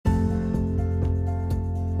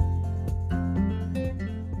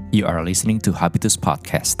You are listening to Habitus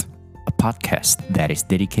Podcast, a podcast that is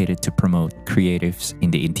dedicated to promote creatives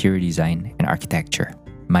in the interior design and architecture.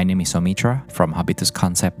 My name is Omitra from Habitus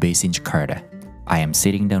Concept based in Jakarta. I am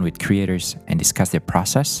sitting down with creators and discuss their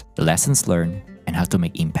process, the lessons learned, and how to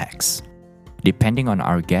make impacts. Depending on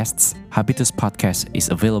our guests, Habitus Podcast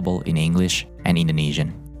is available in English and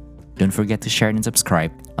Indonesian. Don't forget to share and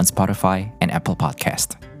subscribe on Spotify and Apple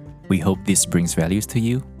Podcast. We hope this brings values to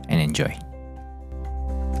you and enjoy.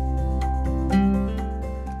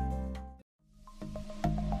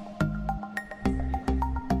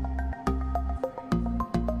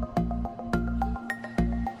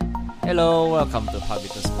 Hello, welcome to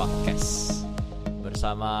Habitus Podcast.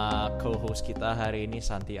 Bersama co-host kita hari ini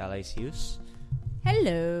Santi Alaisius.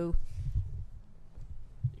 Hello.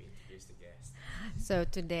 So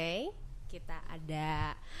today kita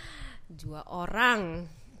ada 2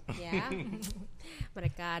 orang ya.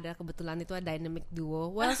 Mereka ada kebetulan itu ada dynamic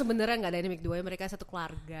duo. Well sebenarnya nggak dynamic duo, mereka satu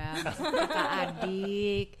keluarga, kakak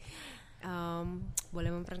adik.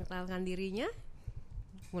 Boleh memperkenalkan dirinya?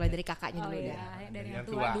 Mulai dari kakaknya dulu ya. Dari yang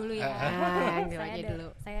tua dulu ya.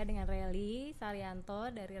 Saya dengan Relly Saryanto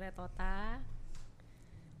dari Retota.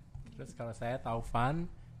 Terus kalau saya Taufan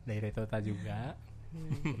dari Retota juga.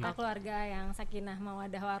 Kita keluarga yang sakinah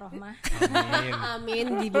mawaddah warohmah. Amin. Amin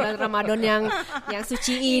di bulan Ramadan yang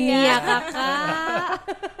suci ini ya kakak.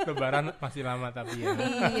 Lebaran masih lama tapi ya.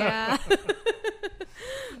 Iya.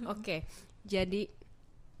 Oke, jadi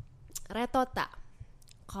Retota.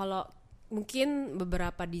 Kalau mungkin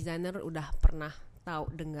beberapa desainer udah pernah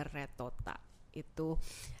tahu dengar Retota itu,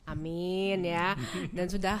 amin ya, dan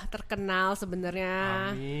sudah terkenal sebenarnya.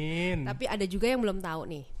 Amin. Tapi ada juga yang belum tahu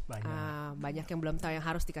nih. Banyak Yang belum tahu, yang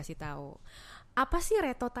harus dikasih tahu. Apa sih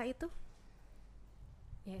Retota itu?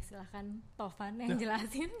 Ya silahkan Taufan yang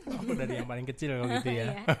jelasin. Aku dari yang paling kecil kalau gitu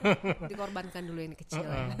ya. Dikorbankan dulu yang kecil.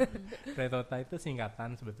 Retota itu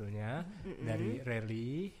singkatan sebetulnya dari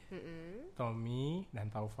Relly, Tommy,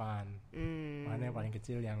 dan Taufan. Mana yang paling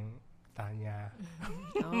kecil yang tanya.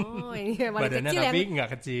 Oh, ini yang paling badannya kecil tapi yang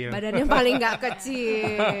nggak kecil. badannya paling nggak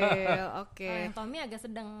kecil. Oke. Yang Tommy agak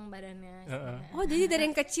sedang badannya. Oh, jadi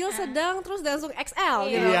dari yang kecil sedang terus langsung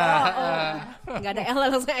XL gitu. Iya. Nggak ada L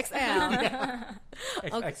langsung XL.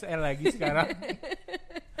 XXL lagi sekarang.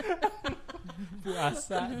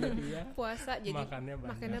 Puasa jadi ya. Puasa jadi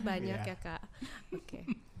makannya banyak iya. ya kak. Oke.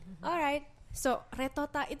 Alright. So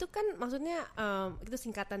Retota itu kan maksudnya itu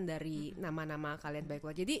singkatan dari nama-nama kalian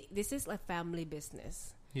baiklah. Jadi this is a family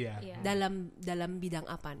business. Iya. Dalam bidang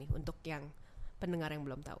apa nih untuk yang pendengar yang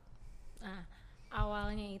belum tahu? Nah,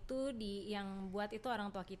 awalnya itu yang buat itu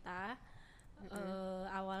orang tua kita.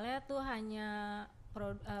 Awalnya tuh hanya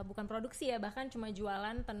bukan produksi ya, bahkan cuma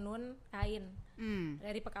jualan tenun kain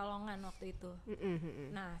dari Pekalongan waktu itu.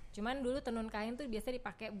 Nah, cuman dulu tenun kain tuh biasa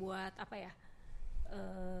dipakai buat apa ya?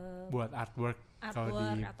 Buat artwork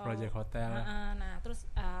kalau di atau project hotel. Nah, terus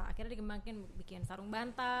akhirnya dikembangin bikin sarung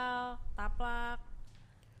bantal, taplak.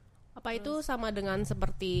 Apa itu sama dengan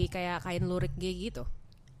seperti kayak kain lurik gitu?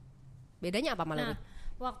 Bedanya apa malah? Nah,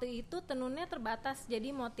 waktu itu tenunnya terbatas,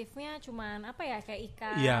 jadi motifnya cuman apa ya, kayak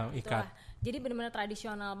ikat. Iya, gitu ikat. lah. Jadi benar-benar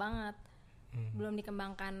tradisional banget. Belum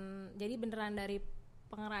dikembangkan. Jadi beneran dari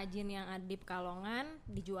pengrajin yang ada di Pekalongan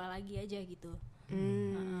dijual lagi aja gitu.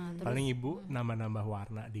 Terus, paling ibu nambah-nambah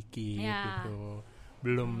warna dikit gitu.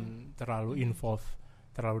 Belum terlalu involve,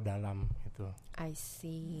 terlalu dalam gitu. I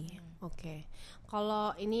see. Oke.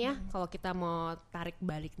 Kalau ini ya, kalau kita mau tarik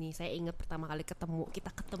balik nih, saya ingat pertama kali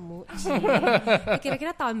kita ketemu.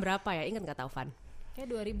 Kira-kira tahun berapa ya? Ingat nggak Taufan?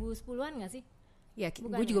 Kayak 2010-an nggak sih? Ya,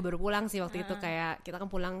 gue juga baru pulang sih waktu itu, kayak kita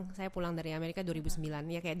kan saya pulang dari Amerika 2009,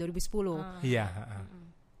 ya kayak 2010. Iya.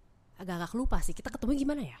 Agak-agak lupa sih, kita ketemu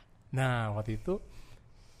gimana ya? Nah, waktu itu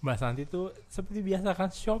Mbak Santi tuh seperti biasa kan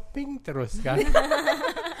shopping terus kan.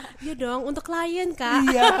 Iya dong, untuk klien kak.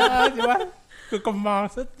 Iya, cuma ke Kemang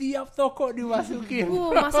setiap toko dimasukin.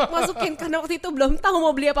 Masukin karena waktu itu belum tahu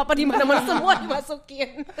mau beli apa-apa di mana-mana, semua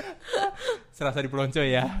dimasukin. Serasa dipelonco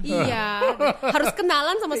ya. Iya, harus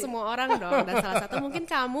kenalan sama semua orang dong. Dan salah satu mungkin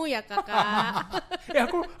kamu ya kakak. Ya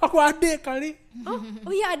aku adik kali.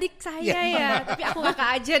 Oh iya adik saya ya. Tapi aku kakak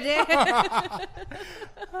aja deh.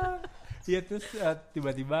 Iya, terus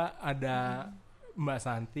tiba-tiba ada Mbak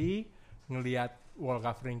Santi ngelihat wall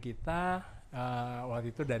covering kita.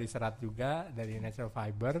 Waktu itu dari serat juga, dari natural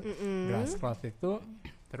fiber, grass cloth itu.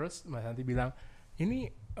 Terus Mbak Santi bilang, ini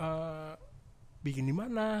bikin di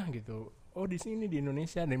mana gitu. Oh di sini di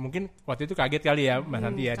Indonesia. Dan mungkin waktu itu kaget kali ya Mbak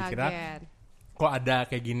Santi ya, dikira kok ada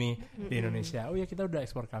kayak gini di Indonesia. Oh ya kita udah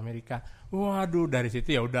ekspor ke Amerika. Waduh, dari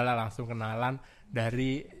situ ya udahlah langsung kenalan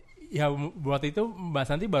dari ya buat itu Mbak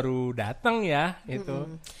Santi baru datang ya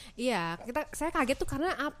itu. Iya, saya kaget tuh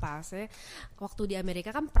karena apa? Saya waktu di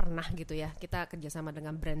Amerika kan pernah gitu ya, kita kerjasama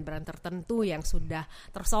dengan brand-brand tertentu yang sudah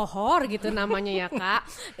tersohor gitu namanya ya Kak.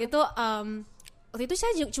 Itu waktu itu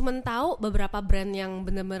saya cuma tahu beberapa brand yang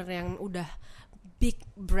benar-benar yang udah big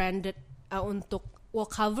branded untuk wall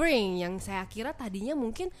covering yang saya kira tadinya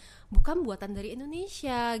mungkin bukan buatan dari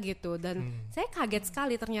Indonesia gitu, dan saya kaget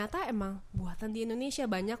sekali ternyata emang buatan di Indonesia.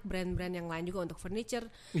 Banyak brand-brand yang lain juga untuk furniture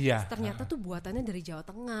ternyata tuh buatannya dari Jawa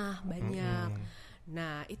Tengah banyak.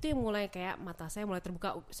 Nah itu yang mulai kayak mata saya mulai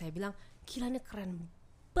terbuka. Saya bilang gila nih keren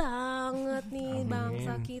banget nih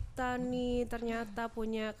bangsa kita nih, ternyata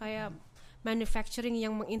punya kayak manufacturing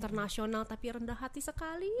yang menginternasional tapi rendah hati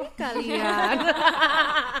sekali kalian.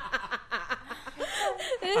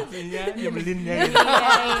 Pastinya nyebelinnya gitu.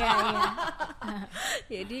 Iya.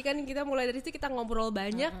 Jadi kan kita mulai dari situ kita ngobrol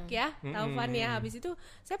banyak ya, Taufan ya. Habis itu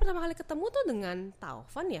saya pertama kali ketemu tuh dengan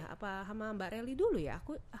Taufan ya, apa sama Mbak Reli dulu ya?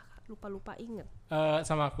 Aku lupa inget.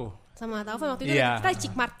 Sama aku. Sama Taufan waktu itu kita di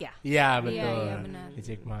Cikmart ya? Iya betul. Iya, benar. Di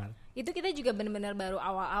Cikmart. Itu kita juga benar-benar baru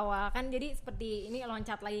awal-awal kan, jadi seperti ini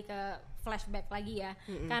loncat lagi ke flashback lagi ya.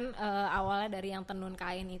 Kan awalnya dari yang tenun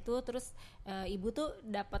kain itu, terus ibu tuh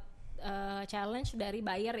dapat challenge dari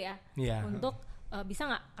buyer ya, untuk bisa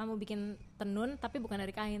nggak kamu bikin tenun tapi bukan dari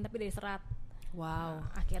kain tapi dari serat. Wow.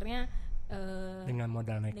 Akhirnya dengan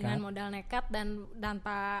modal nekat dan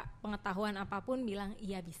tanpa pengetahuan apapun bilang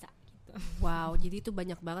iya bisa gitu. Wow, jadi itu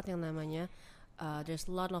banyak banget yang namanya there's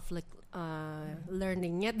a lot of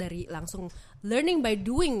learningnya dari langsung learning by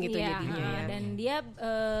doing gitu jadinya ya. Dan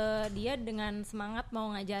dia dengan semangat mau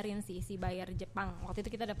ngajarin si buyer Jepang. Waktu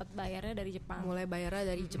itu kita dapat bayarnya dari Jepang. Mulai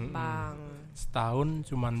bayarnya dari Jepang. Setahun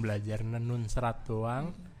cuman belajar nenun serat doang,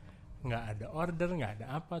 nggak ada order, nggak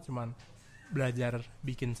ada apa, cuman belajar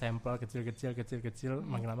bikin sampel kecil-kecil,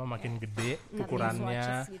 makin lama makin gede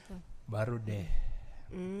ukurannya, gitu. Baru deh.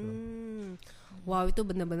 Wow, itu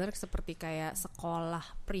benar-benar seperti kayak sekolah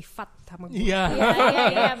privat sama guru.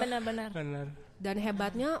 Iya, benar-benar. Dan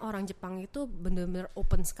hebatnya orang Jepang itu benar-benar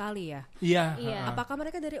open sekali ya. Iya. Apakah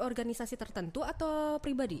mereka dari organisasi tertentu atau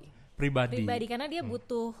pribadi? Pribadi Karena dia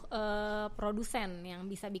butuh produsen yang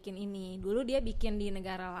bisa bikin ini. Dulu dia bikin di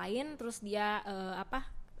negara lain, terus dia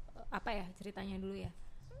apa ya ceritanya dulu ya?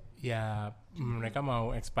 Ya mereka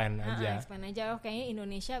mau expand aja. Kayaknya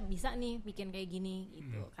Indonesia bisa nih bikin kayak gini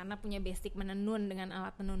gitu. Karena punya basic menenun dengan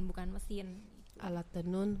alat tenun bukan mesin. Alat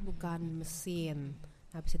tenun bukan mesin.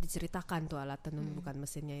 Nah, bisa diceritakan tuh alat tenun bukan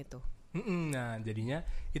mesinnya itu. Nah jadinya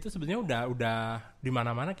itu sebenarnya udah di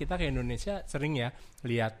mana-mana kita ke Indonesia sering ya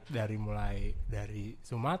lihat mulai dari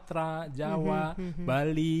Sumatera, Jawa,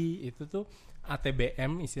 Bali, itu tuh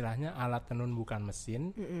ATBM istilahnya alat tenun bukan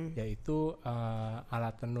mesin, yaitu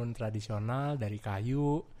alat tenun tradisional dari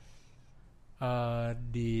kayu,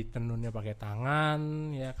 ditenunnya pakai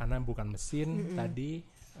tangan ya karena bukan mesin. Tadi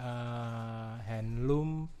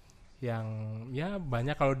handloom yang ya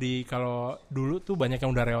banyak, kalau dulu tuh banyak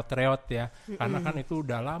yang udah reot-reot ya, karena kan itu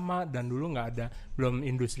udah lama dan dulu nggak ada, belum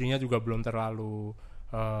industrinya juga belum terlalu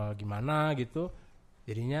gimana gitu.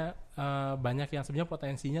 Jadinya banyak yang sebenarnya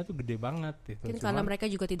potensinya tuh gede banget gitu. Mungkin karena mereka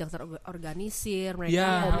juga tidak terorganisir,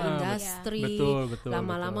 mereka home industry. Betul,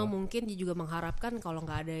 lama-lama mungkin dia juga mengharapkan kalau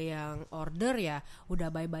nggak ada yang order ya udah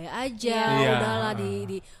bye-bye aja, udahlah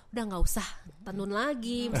udah nggak usah tenun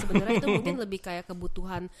lagi. Sebenarnya itu mungkin lebih kayak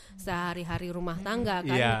kebutuhan sehari-hari rumah tangga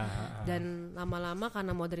kan. Dan lama-lama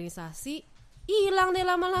karena modernisasi hilang deh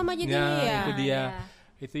lama-lama jadinya ya. Itu dia.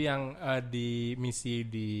 Itu yang di misi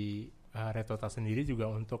di Retota sendiri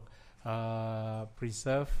juga untuk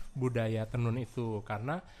preserve budaya tenun itu,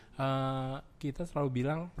 karena kita selalu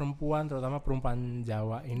bilang perempuan, terutama perempuan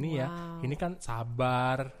Jawa ini ini kan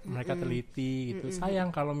sabar, mereka teliti gitu.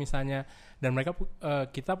 Sayang kalau misalnya, dan mereka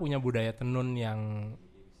kita punya budaya tenun yang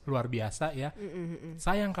luar biasa ya.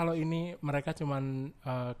 Sayang kalau ini mereka cuman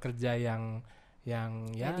kerja yang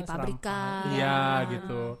di pabrikan. Iya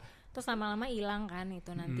gitu. Terus lama-lama hilang kan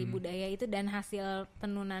itu nanti budaya itu, dan hasil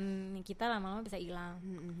tenunan kita lama-lama bisa hilang.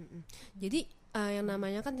 Jadi yang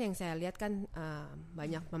namanya kan yang saya lihat kan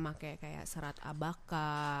banyak memakai kayak serat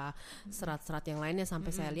abaka, serat-serat yang lainnya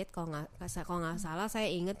sampai saya lihat kalau nggak salah saya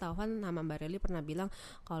ingat Taufan nama Mbak Reli pernah bilang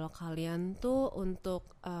kalau kalian tuh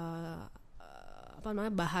untuk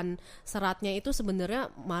bahan seratnya itu sebenarnya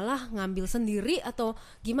malah ngambil sendiri atau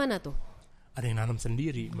gimana tuh? Ada yang nanam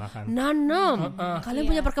sendiri bahkan. Nanam? Kalian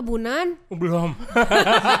punya perkebunan? Belum.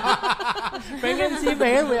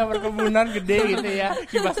 pengen punya perkebunan gede gitu ya,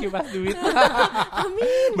 kibas duit.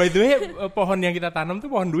 Amin. By the way, pohon yang kita tanam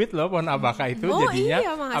tuh pohon duit loh, pohon abaka itu.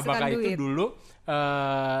 Jadinya abaka itu dulu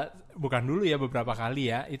bukan dulu ya, beberapa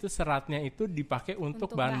kali ya, itu seratnya itu dipakai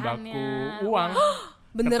untuk bahan baku bahannya uang.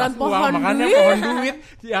 Beneran Kertas pohon uang, makanya duit? pohon duit.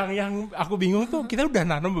 Yang aku bingung tuh, kita udah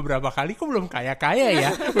nanam beberapa kali kok belum kaya-kaya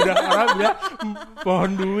ya. Udah orang bilang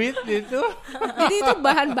pohon duit itu Jadi itu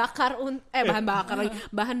bahan bakar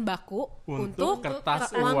bahan baku untuk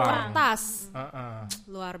kertas uang uang. kertas. Heeh.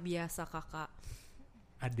 Luar biasa kakak.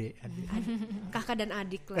 Adik. Kakak dan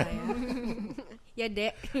adik lah ya. Ya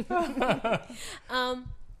dek.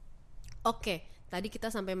 Oke, tadi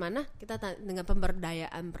kita sampai mana? Kita dengan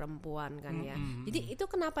pemberdayaan perempuan kan ya. Jadi itu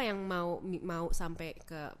kenapa yang mau sampai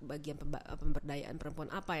ke bagian pemberdayaan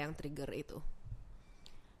perempuan? Apa yang trigger itu?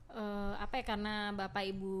 Karena bapak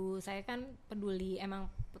ibu saya kan peduli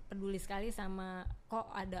sekali sama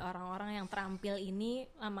kok ada orang-orang yang terampil ini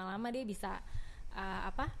lama-lama dia bisa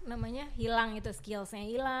hilang itu, skillsnya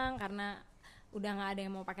hilang karena udah nggak ada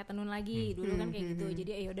yang mau pakai tenun lagi. Dulu kan kayak gitu.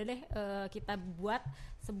 Jadi yaudah deh, kita buat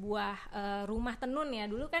sebuah rumah tenun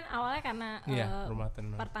ya. Dulu kan awalnya karena rumah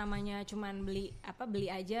tenun. pertamanya cuman beli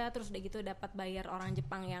aja, terus udah gitu dapat bayar orang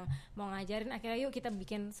Jepang yang mau ngajarin. Akhirnya yuk kita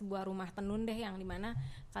bikin sebuah rumah tenun deh yang dimana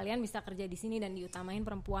kalian bisa kerja di sini dan diutamain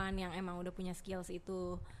perempuan yang emang udah punya skills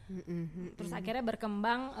itu. Terus akhirnya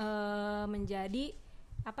berkembang menjadi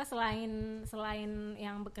selain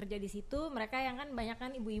yang bekerja di situ, mereka yang kan banyak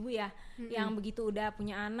kan ibu-ibu ya, yang begitu udah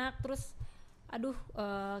punya anak terus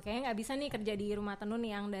kayaknya nggak bisa nih kerja di rumah tenun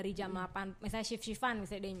yang dari jam 8 misalnya shift-shiftan,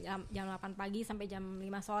 misalnya dari jam 8 pagi sampai jam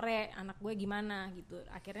 5 sore, anak gue gimana gitu.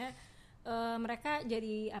 Akhirnya mereka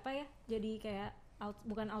jadi jadi kayak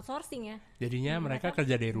bukan outsourcing ya, Jadinya mereka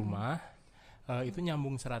kerja dari rumah. Itu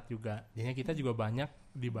nyambung serat juga. Jadinya kita juga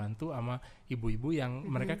banyak dibantu sama ibu-ibu yang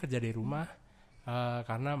mereka kerja dari rumah.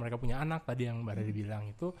 Karena mereka punya anak, tadi yang Mbak Redi bilang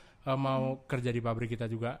itu mau kerja di pabrik kita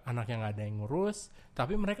juga anaknya nggak ada yang ngurus,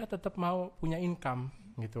 tapi mereka tetap mau punya income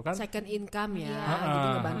gitu kan, Second income ya, jadi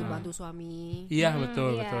ngebantu-bantu suami. iya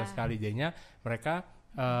betul sekali. Jadinya mereka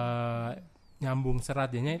nyambung serat,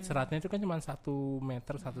 jadinya seratnya itu kan cuma 1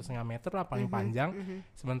 meter 1,5 meter lah paling panjang,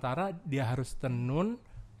 sementara dia harus tenun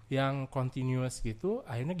yang continuous gitu.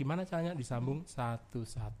 Akhirnya gimana caranya disambung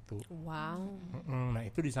satu-satu. Wow. Nah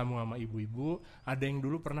itu disambung sama ibu-ibu. Ada yang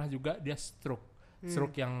dulu pernah juga dia stroke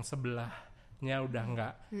yang sebelahnya udah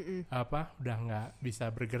nggak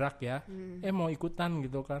bisa bergerak ya. Mau ikutan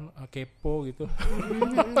gitu kan, kepo gitu.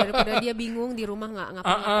 Daripada dia bingung di rumah nggak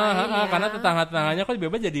ngapa-ngapain ya. Karena tetangga-tetangganya kok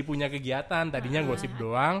tiba-tiba jadi punya kegiatan. Tadinya gosip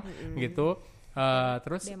doang gitu.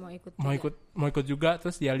 Terus mau ikut juga,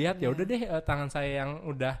 terus dia lihat ya udah deh, tangan saya yang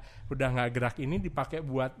udah nggak gerak ini dipakai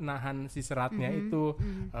buat nahan si seratnya itu.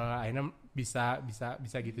 Akhirnya bisa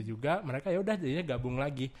gitu juga. Mereka ya udah jadinya gabung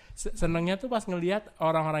lagi. Senengnya tuh pas ngelihat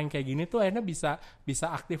orang-orang yang kayak gini tuh akhirnya bisa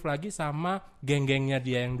aktif lagi sama geng-gengnya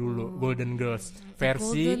dia yang dulu, Golden Girls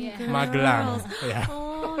versi Magelang. Ya.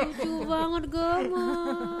 Oh lucu banget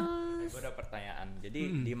gemes. Gue ada pertanyaan.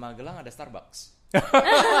 Jadi di Magelang ada Starbucks?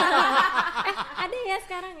 ada ya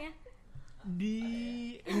sekarang ya?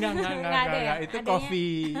 Enggak. Itu adanya.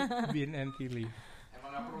 Coffee Bean and Tea.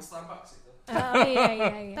 Emang gak perlu Starbucks itu? Oh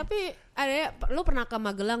iya. Tapi lu pernah ke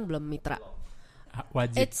Magelang belum, Mitra?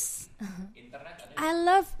 Wajib. Internet ada. I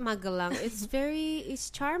love Magelang.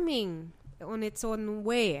 It's charming on its own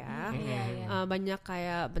way ya. Banyak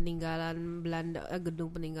kayak peninggalan Belanda,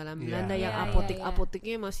 gedung peninggalan Belanda yang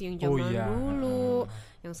apoteknya masih yang zaman dulu.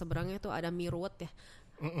 Yang seberangnya tuh ada Mirwet ya.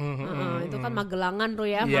 Itu kan Magelangan tuh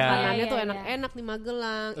ya, makanannya tuh enak-enak di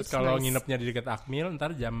Magelang. Terus kalau nginepnya di dekat Akmil,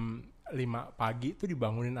 ntar jam 5 pagi tuh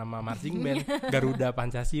dibangunin sama marching band Garuda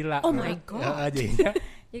Pancasila. Oh my god. Jadinya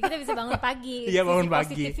Jadi kita bisa bangun pagi. Iya, bangun Sisi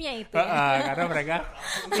pagi. Positifnya itu ya. Karena mereka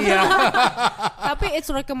Tapi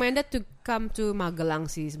it's recommended to come to Magelang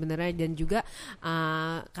sih sebenarnya, dan juga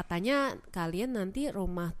katanya kalian nanti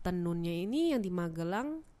rumah tenunnya ini yang di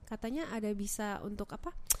Magelang katanya ada bisa untuk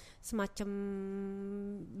semacam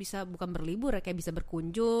bisa bukan berlibur ya, kayak bisa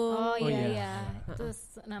berkunjung. Oh iya.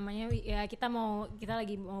 Terus namanya ya kita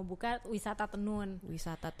lagi mau buka wisata tenun.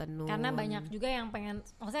 Karena banyak juga yang pengen,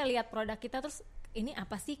 maksudnya lihat produk kita terus ini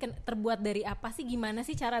apa sih, terbuat dari apa sih, gimana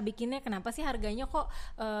sih cara bikinnya, kenapa sih harganya kok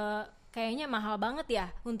kayaknya mahal banget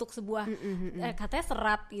ya untuk sebuah katanya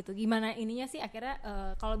serat gitu, gimana ininya sih. Akhirnya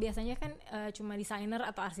kalau biasanya kan cuma desainer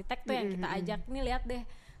atau arsitek tuh yang kita ajak, nih lihat deh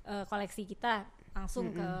koleksi kita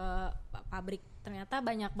langsung ke pabrik. Ternyata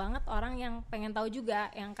banyak banget orang yang pengen tahu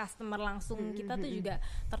juga, yang customer langsung kita tuh juga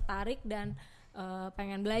tertarik dan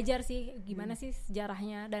pengen belajar sih gimana sih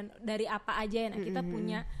sejarahnya dan dari apa aja. Nah kita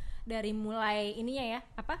punya dari mulai ininya ya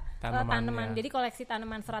tanaman. Jadi koleksi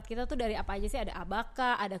tanaman serat kita tuh dari apa aja sih, ada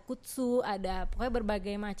abaka, ada kutsu, ada pokoknya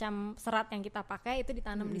berbagai macam serat yang kita pakai itu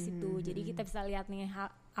ditanam di situ. Jadi kita bisa lihat nih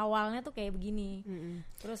awalnya tuh kayak begini.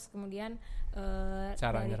 Terus kemudian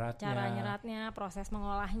Cara dari nyeratnya. cara nyeratnya, proses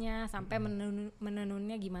mengolahnya sampai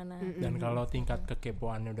menenunnya gimana. Dan kalau tingkat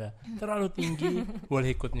kekepoannya udah terlalu tinggi,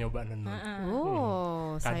 boleh ikut nyoba nenun.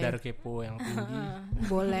 Oh, Kadar saya kepo yang tinggi.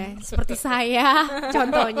 boleh seperti saya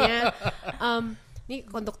contohnya. Ini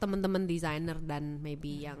untuk teman-teman desainer dan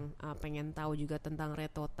maybe yang pengen tahu juga tentang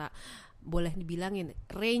Retota, boleh dibilangin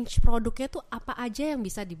range produknya tuh apa aja yang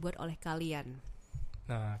bisa dibuat oleh kalian?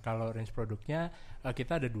 Nah, kalau range produknya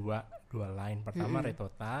kita ada dua line. Pertama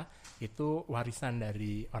Retota itu warisan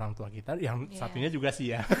dari orang tua kita, yang satunya juga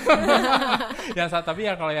sih ya. Tapi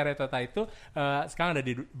yang kalau yang Retota itu sekarang ada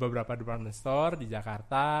di beberapa department store di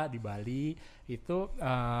Jakarta, di Bali. Itu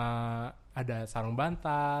ada sarung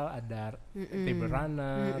bantal, ada table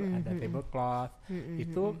runner, ada tablecloth.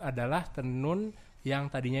 Itu adalah tenun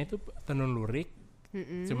yang tadinya itu tenun lurik.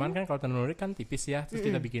 Cuman kan kalau tenun lurik kan tipis ya, terus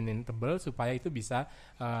kita bikinin tebel supaya itu bisa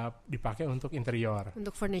dipakai untuk interior,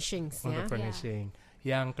 Untuk furnishings untuk ya. furnishing.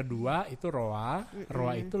 Yang kedua itu roa.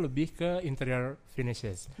 Roa itu lebih ke interior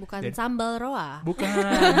finishes. Bukan sambal roa. Bukan.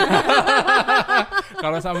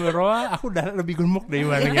 Kalau sambal roa aku udah lebih gemuk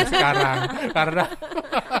daripada sekarang karena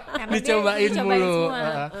Karena dicobain dia mulu.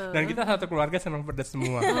 semua. Dan kita satu keluarga senang pedas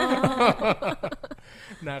semua.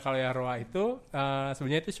 Nah, kalau yang roa itu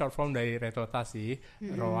sebenarnya itu short form dari Retota sih.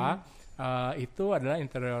 Roa itu adalah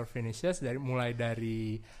interior finishes mulai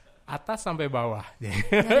dari atas sampai bawah.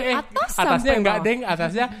 Dari atas Atasnya sampai enggak bawah. deng,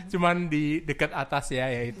 atasnya cuman di dekat atas ya,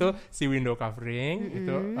 yaitu si window covering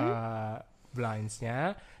itu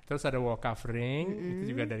blinds-nya, terus ada wall covering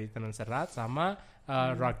itu juga dari tenun serat, sama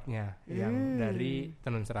rug-nya yang dari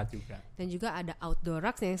tenun serat juga. Dan juga ada outdoor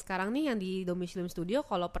rugs yang sekarang nih yang di Domicilium Studio,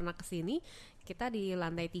 kalau pernah kesini kita di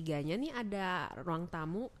lantai 3-nya nih ada ruang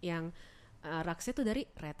tamu yang rugsnya tuh dari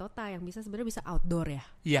Retota yang sebenarnya bisa outdoor ya.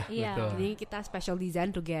 Iya, Iya. betul. Jadi kita special design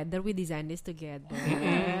together, we design this together.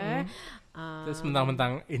 Terus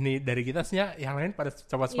mentang-mentang ini dari kita sebenarnya yang lain pada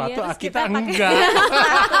coba sepatu, terus kita kita pakai- enggak.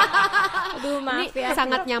 Aduh, Ini maaf ya.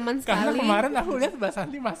 sangat nyaman Karena sekali. kemarin aku lihat Mbak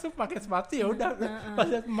Santi masuk pakai sepatu, ya udah pas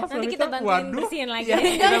lihat Mas Nanti Monica, kita bantuin waduh, bersihin lagi. iya,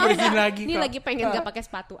 kita bersihin lagi Ini kok. lagi pengen gak pakai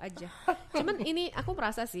sepatu aja. Cuman ini aku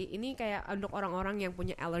merasa sih ini kayak untuk orang-orang yang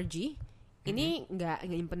punya allergy. Ini nggak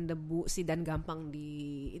nyimpen debu sih dan gampang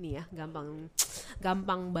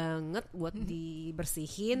gampang banget buat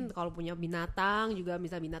dibersihin. Kalau punya binatang juga,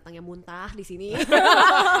 bisa binatangnya muntah di sini,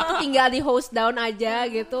 tinggal di hose down aja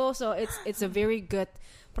gitu. So it's a very good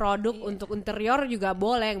produk untuk interior juga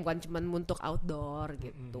boleh, bukan cuma untuk outdoor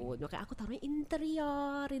gitu. Makanya aku taruhnya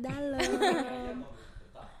interior di dalam.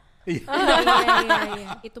 Iya.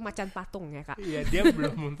 Itu macan patung ya kak. Iya, dia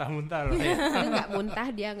belum muntah-muntah loh ya. Dia nggak muntah,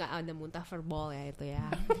 dia nggak ada muntah verbal ya itu ya.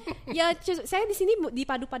 Ya saya di sini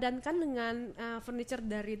dipadu-padankan dengan furniture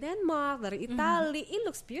dari Denmark, dari Itali. It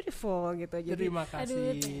looks beautiful gitu. Jadi Terima Aduh,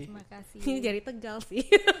 kasih. terima kasih. ini dari Tegal sih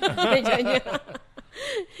mejanya.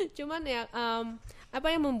 Cuman ya apa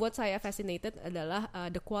yang membuat saya fascinated adalah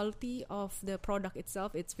the quality of the product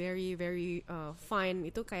itself. It's very very fine.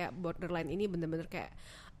 Itu kayak borderline ini bener-bener kayak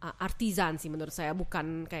artisan sih menurut saya,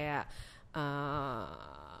 bukan kayak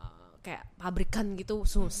kayak pabrikan gitu,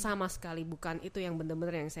 sama sekali bukan. Itu yang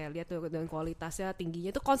bener-bener yang saya lihat tuh, dan kualitasnya tingginya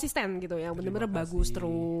tuh konsisten gitu, yang bener-bener Terima bagus kasih.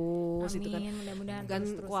 terus itu kan. Amin, mudah-mudahan Dan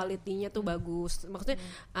terus-terusan. kualitinya tuh bagus. Maksudnya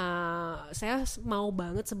saya mau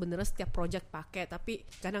banget sebenarnya setiap project pakai, tapi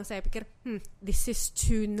kadang saya pikir this is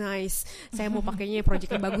too nice. Saya mau pakainya project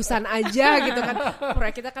yang bagusan aja gitu kan.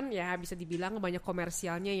 Proyek kita kan ya bisa dibilang banyak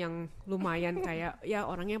komersialnya yang lumayan kayak ya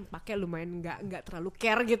orangnya pakai lumayan nggak terlalu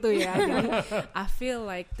care gitu ya. Jadi I feel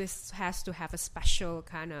like this has to have a special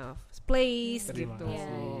kind of place Terima gitu.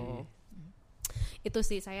 kasih. Itu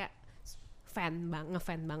sih saya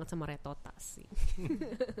ngefan banget sama Retota sih.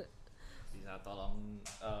 Bisa tolong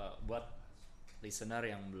buat listener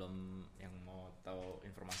yang mau tahu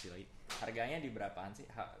informasi lagi, harganya di berapaan sih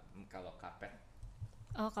kalau karpet?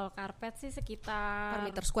 Oh, kalau karpet sih sekitar Per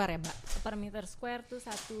meter square ya, Mbak? per meter square tuh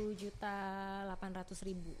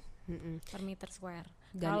 1.800.000 per meter square.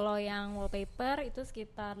 Dan- Kalau yang wallpaper itu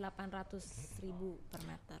sekitar 800.000 per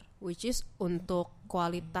meter. Which is untuk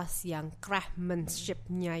kualitas yang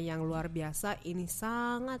craftsmanship-nya yang luar biasa, ini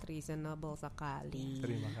sangat reasonable sekali.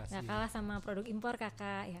 Terima kasih. Nggak kalah sama produk impor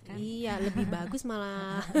kakak, ya kan? Iya, lebih bagus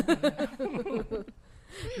malah.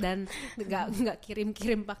 Dan nggak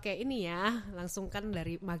kirim-kirim pakai ini ya, langsung kan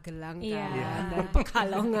dari Magelang kan, Iya. dari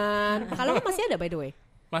Pekalongan. Pekalongan masih ada by the way.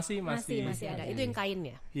 Masih Masih Ada. Itu yang kain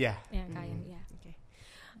ya. Iya. Yang kain, ya.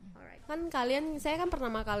 Alright. Kan kalian, saya kan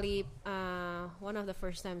pertama kali one of the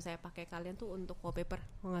first time saya pakai kalian tuh untuk wallpaper,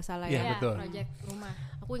 kalau nggak salah Iya, ya. betul. Project rumah.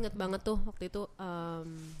 Aku inget banget tuh waktu itu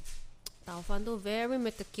Taufan tuh very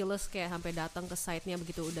meticulous, kayak sampai datang ke site-nya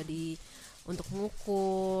begitu udah untuk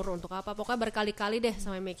mengukur, untuk apa, pokoknya berkali-kali deh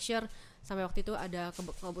sampai make sure. Sampai waktu itu ada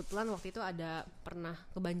kebetulan waktu itu ada pernah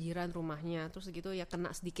kebanjiran rumahnya, terus gitu ya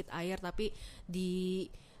kena sedikit air, tapi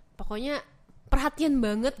pokoknya perhatian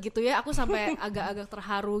banget gitu ya, aku sampai agak-agak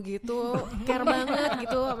terharu gitu, care banget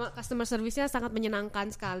gitu, sama customer service-nya sangat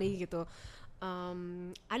menyenangkan sekali gitu.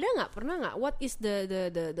 Ada nggak, pernah nggak, what is the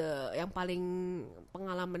yang paling,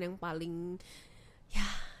 pengalaman yang paling ya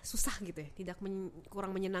susah gitu ya,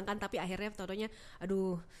 kurang menyenangkan tapi akhirnya tentunya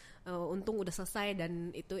aduh untung udah selesai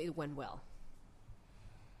dan it went well.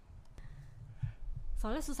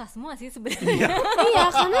 Soalnya susah semua sih sebenarnya. Iya,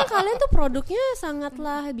 karena kalian tuh produknya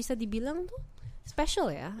sangatlah bisa dibilang tuh special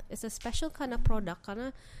ya, it's a special kind of product, karena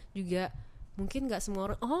juga mungkin nggak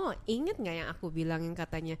semua orang. Inget nggak yang aku bilang yang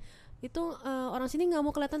katanya itu orang sini nggak mau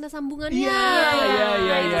kelihatan ada sambungannya.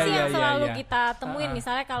 Itu sih yang selalu kita temuin.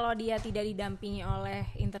 Misalnya kalau dia tidak didampingi oleh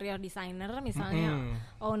interior designer, misalnya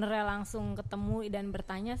ownernya langsung ketemu dan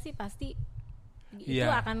bertanya sih, pasti itu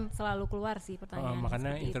akan selalu keluar sih pertanyaan.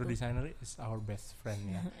 Makanya interior designer is our best friend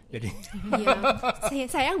ya. Jadi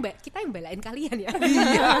sayang kita yang belain kalian ya.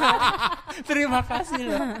 Terima kasih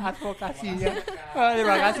loh advokasinya.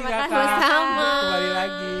 Terima kasih kakak. Bersama. Kembali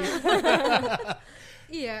lagi.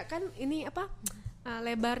 Iya kan, ini apa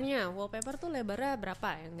lebarnya wallpaper tuh lebarnya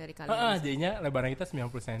berapa yang dari kalian? Jadinya lebarnya kita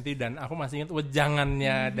 90 cm, dan aku masih ingat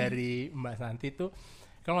wejangannya dari Mbak Santi tuh.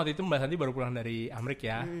 Kan waktu itu Mbak Santi baru pulang dari Amerika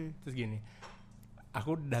ya. Terus gini,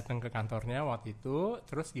 aku datang ke kantornya waktu itu,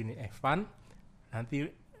 terus gini, Evan, nanti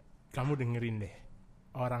kamu dengerin deh,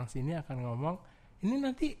 orang sini akan ngomong ini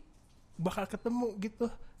nanti bakal ketemu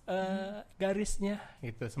gitu garisnya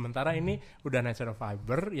gitu. Sementara ini udah natural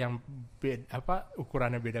fiber yang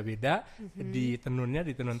ukurannya beda-beda, di tenun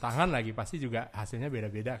tangan lagi pasti juga hasilnya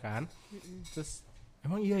beda-beda kan. Terus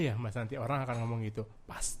emang iya ya Mas, nanti orang akan ngomong gitu,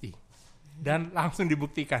 pasti. Dan langsung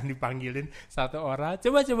dibuktikan, dipanggilin satu orang,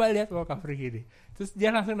 coba lihat wall cover gini. Terus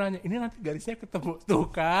dia langsung nanya, ini nanti garisnya ketemu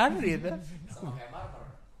tuh kan gitu. Sama kayak marmer.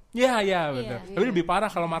 Iya betul. Tapi lebih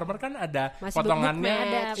parah kalau marmer kan ada masih potongannya.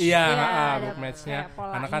 Book match-nya.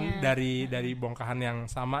 Karena kan dari bongkahan yang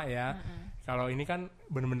sama ya. Kalau ini kan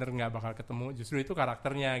benar-benar nggak bakal ketemu. Justru itu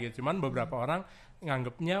karakternya gitu. Cuman beberapa orang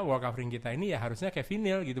nganggepnya wall covering kita ini ya harusnya kayak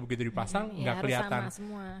vinyl gitu. Begitu dipasang nggak kelihatan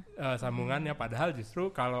sambungannya. Padahal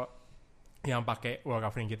justru kalau yang pakai wall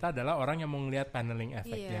covering kita adalah orang yang mau ngeliat paneling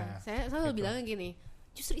efeknya. Saya selalu bilangnya gini,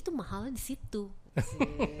 justru itu mahalnya di situ.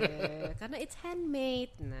 Karena it's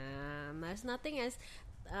handmade. Nah, there's nothing as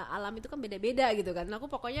alam itu kan beda-beda gitu kan.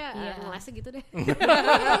 Aku pokoknya ngelesnya gitu deh.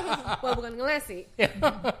 Wah, bukan ngeles sih.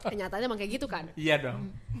 Kenyataannya emang kayak gitu kan. Iya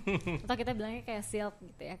dong. Atau kita bilangnya kayak silk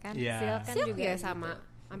gitu ya kan. Silk kan silk juga ya sama.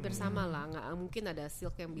 Hampir sama lah, nggak mungkin ada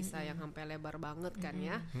silk yang bisa yang sampai lebar banget kan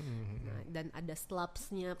ya. Nah, dan ada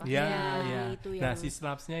slabsnya pasti. Itu yang. Nah, si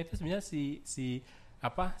slabsnya itu sebenarnya si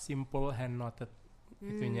simple hand knotted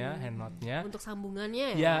itunya, hand knotnya. Untuk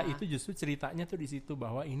sambungannya ya. Ya, itu justru ceritanya tuh di situ,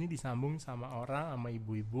 bahwa ini disambung sama orang, sama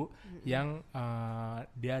ibu-ibu yang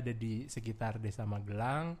dia ada di sekitar desa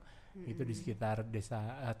Magelang, itu di sekitar desa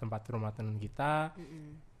tempat rumah tenun kita,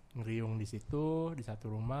 ngeriung di situ di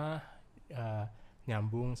satu rumah,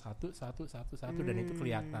 nyambung satu dan itu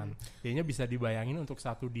kelihatan. Jadinya bisa dibayangin untuk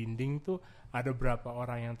satu dinding tuh ada berapa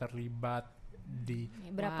orang yang terlibat, di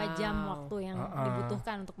berapa jam waktu yang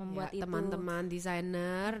dibutuhkan untuk membuat itu. Teman-teman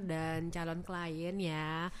desainer dan calon klien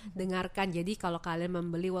ya, dengarkan. Jadi kalau kalian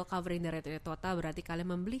membeli wall covering dari Tota, berarti kalian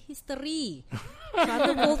membeli history,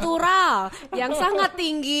 suatu kultural yang sangat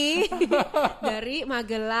tinggi dari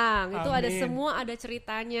Magelang. Itu ada semua, ada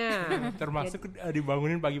ceritanya. Termasuk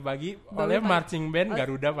dibangunin pagi-pagi oleh marching band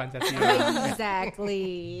Garuda Pancasila.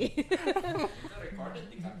 Exactly. Itu recorded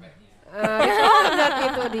di karpetnya.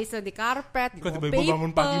 Itu di karpet, kok tiba-tiba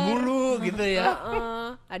bangun pagi mulu gitu ya.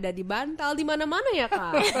 Ada di bantal di mana-mana ya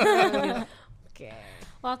Kak. Oke.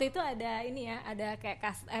 Waktu itu ada ini ya, ada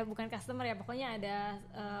kayak bukan customer ya, pokoknya ada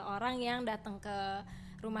orang yang datang ke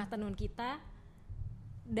rumah tenun kita,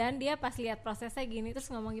 dan dia pas lihat prosesnya gini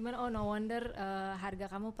terus ngomong gimana, oh no wonder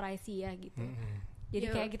harga kamu pricey ya gitu. Jadi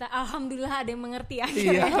kayak kita alhamdulillah ada yang mengerti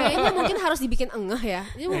aja. Kayaknya mungkin harus dibikin engeh ya.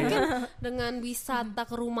 Jadi mungkin dengan wisata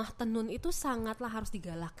ke rumah tenun itu sangatlah harus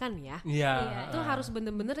digalakkan ya. Itu harus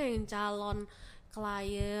bener-bener yang calon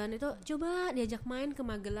klien itu coba diajak main ke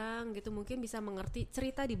Magelang gitu, mungkin bisa mengerti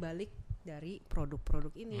cerita di balik dari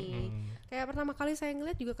produk-produk ini. Kayak pertama kali saya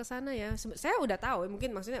ngeliat juga ke sana ya. Saya udah tahu,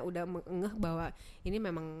 mungkin maksudnya udah mengeh bahwa ini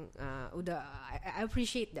memang udah I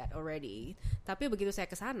appreciate that already. Tapi begitu saya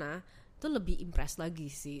ke sana itu lebih impress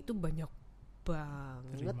lagi sih. Itu banyak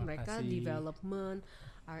banget mereka development,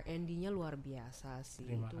 R&D-nya luar biasa sih.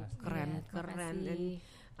 Terima Itu kasih. keren-keren. Iya, Dan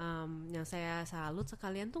yang saya salut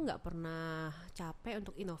sekalian tuh nggak pernah capek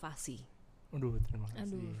untuk inovasi. Aduh, terima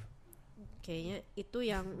kasih. Aduh. Kayaknya itu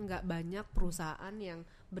yang nggak banyak perusahaan yang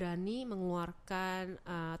berani mengeluarkan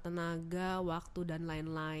tenaga, waktu dan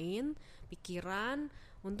lain-lain, pikiran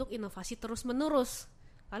untuk inovasi terus menerus.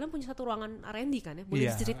 Kalian punya satu ruangan R&D kan ya? Boleh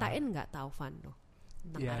Iya. diceritain nggak Taufan tuh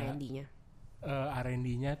tentang Iya. R&D-nya?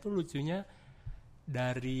 R&D-nya tuh lucunya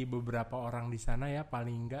dari beberapa orang di sana ya,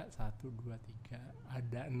 paling enggak 1, 2, 3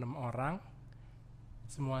 ada 6 orang,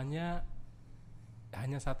 semuanya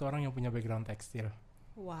hanya satu orang yang punya background tekstil.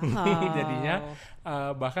 Wow. Jadinya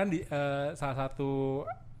bahkan di salah satu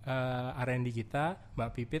R&D kita, Mbak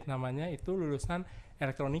Pipit namanya, itu lulusan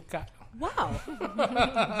elektronika. Wow.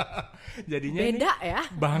 Jadinya Beda ini ya?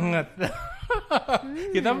 banget.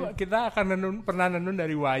 Kita akan pernah nenun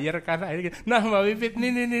dari wire kan, akhirnya nah Mbak Pipit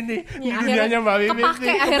nih ini Ya, dunianya Mbak Pipit kepake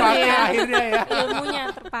nih, akhirnya. akhirnya ya. Ilmunya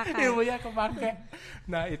terpakai. Ilmunya kepake.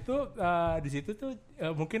 Nah itu di situ tuh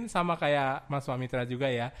mungkin sama kayak Mas Swamitra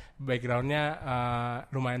juga ya, backgroundnya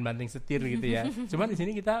lumayan banting setir gitu ya. Cuman di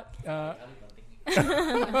sini kita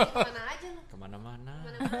Mana aja lu? Kemana-mana,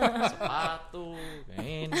 sepatu,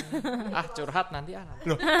 ini. Curhat nanti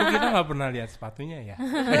loh, kok kita nggak pernah lihat sepatunya ya?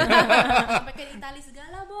 Sampai ke Itali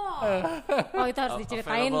segala, Bo. Oh itu harus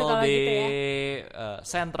diceritain tuh available kalau di gitu ya.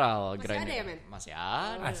 Central Masih Grinding. ada ya, Men? Masih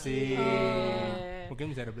ada. Asik. Mungkin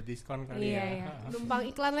bisa dapet diskon kali Iya, ya. iya. Numpang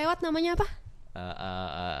iklan lewat namanya apa?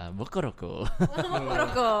 Bokoroko.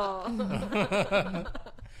 Roko.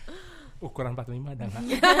 Ukuran 45 ada nggak?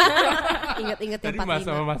 Ingat-ingat yang Tadi Mas 45.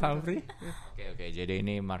 sama Mas Amri. Oke, jadi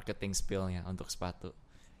ini marketing spill-nya untuk sepatu.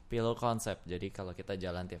 Pillow concept. Jadi kalau kita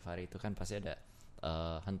jalan tiap hari itu kan pasti ada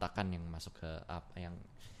hentakan yang masuk ke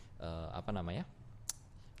apa namanya?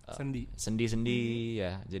 Sendi-sendi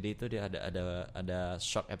ya. Jadi itu dia ada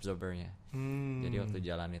shock absorbernya. Jadi waktu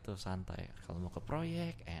jalan itu santai. Kalau mau ke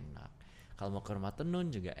proyek enak. Kalau mau ke rumah tenun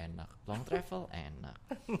juga enak. Long travel enak.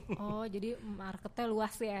 Oh jadi marketnya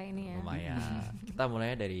luas ya ini ya. Lumayan. Kita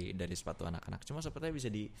mulainya dari sepatu anak-anak. Cuma sepertinya bisa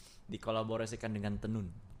dikolaborasikan dengan tenun.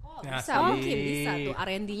 Oh, Ya, bisa, asik. mungkin bisa tuh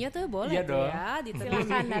R&D-nya tuh boleh Iya tuh dong. ya, ditenun.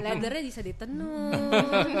 Silakan, Leathernya bisa ditenun.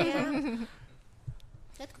 Ya.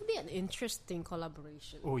 That could be an interesting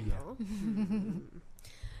collaboration. Oh iya.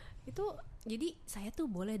 Itu jadi saya tuh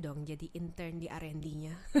boleh dong jadi intern di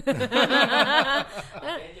R&D-nya.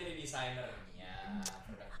 Jadi desainernya.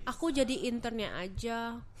 Aku jadi internnya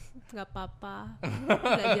aja, nggak apa-apa.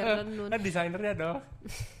 Belajar tenun. Kan desainernya dong.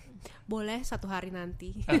 Boleh satu hari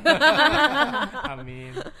nanti.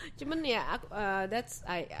 Amin. Cuman ya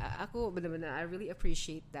aku benar-benar I really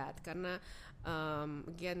appreciate that karena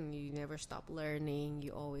again you never stop learning,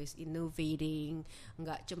 you always innovating,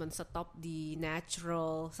 nggak cuman stop di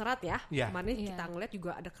natural serat ya. Yeah. Kemarin Yeah. kita ngeliat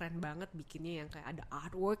juga ada keren banget bikinnya yang kayak ada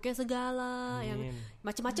artworknya segala, yang Amin.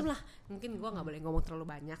 macem-macem lah. Mungkin gue nggak boleh ngomong terlalu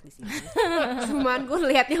banyak di sini. Cuman gue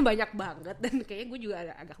liatnya banyak banget dan kayaknya gue juga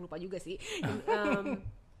agak lupa juga sih.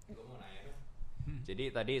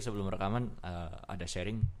 Jadi tadi sebelum rekaman ada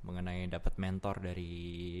sharing mengenai dapat mentor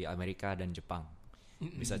dari Amerika dan Jepang.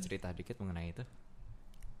 Bisa cerita dikit mengenai itu?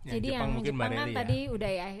 Jadi yang mungkin Jepang Mbak kan Nelly tadi udah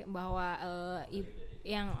ya bahwa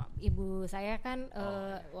yang ibu saya kan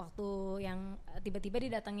waktu yang tiba-tiba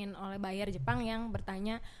didatengin oleh buyer Jepang yang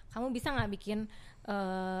bertanya, kamu bisa nggak bikin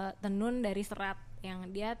tenun dari serat, yang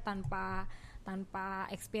dia tanpa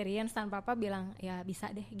experience, tanpa apa, bilang ya bisa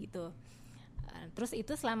deh gitu. Terus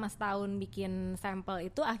itu selama setahun bikin sampel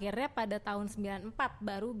itu, akhirnya pada tahun 94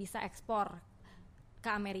 baru bisa ekspor ke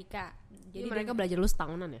Amerika. Jadi mereka belajar lu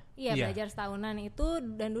setahunan ya? Iya, Iya. belajar setahunan itu,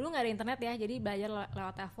 dan dulu nggak ada internet ya, jadi belajar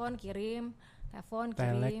lewat telepon, kirim,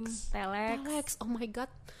 telex. Oh my god.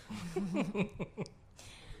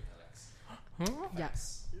 Ya,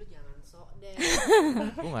 lu jangan sok deh.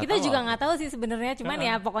 Kita juga nggak tahu sih sebenarnya, cuman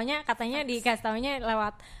ya pokoknya katanya dikasih taunya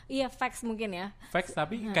lewat fax mungkin ya. Fax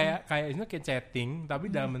tapi kayak ini kayak chatting tapi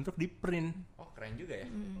dalam bentuk di print. Oh keren juga ya.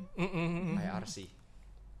 Mm-mm. Kayak RC.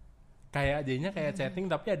 Kayak jadinya kayak chatting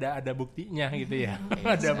tapi ada buktinya gitu ya.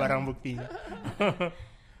 Ada barang buktinya.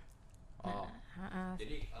 Oh.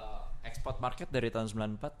 Jadi export market dari tahun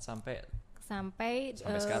 94 sampai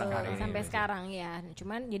sekarang hari ini. Sampai sekarang ya.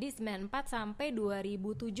 Cuman jadi 94 sampai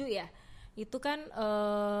 2007 ya. Itu kan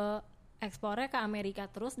ekspornya ke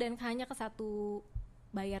Amerika terus, dan hanya ke satu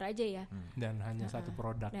buyer aja ya. Dan hanya satu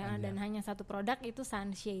produk aja. Dan hanya satu produk, itu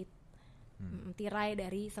sunshade. Tirai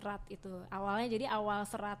dari serat itu. Awalnya jadi awal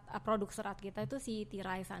produk serat kita itu si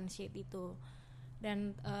tirai sunshade itu.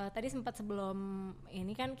 Dan tadi sempat sebelum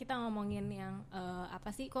ini kan kita ngomongin yang apa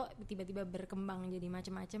sih kok tiba-tiba berkembang jadi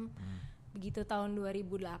macam-macam. Begitu tahun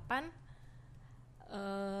 2008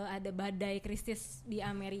 ada badai krisis di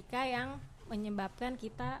Amerika yang menyebabkan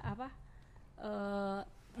kita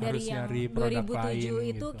dari Harus yang nyari produk 2007 lain itu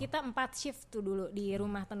gitu. kita 4 shift tuh dulu di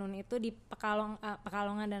rumah tenun itu di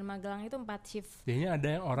Pekalongan dan Magelang itu 4 shift. Jadinya ada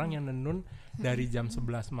yang orang yang nenun dari jam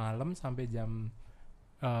 11 malam sampai jam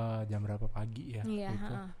berapa pagi ya Iya,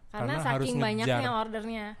 gitu. karena harus saking ngejar. banyaknya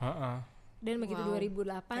ordernya. Heeh. Dan begitu Wow.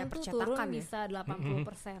 2008 Kayak tuh percetakan turun ya? bisa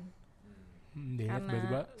 80%. Dia Karena-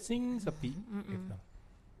 tiba-tiba sepi gitu.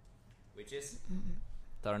 Which is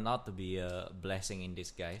turn out to be a blessing in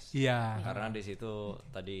disguise. Iya. Karena di situ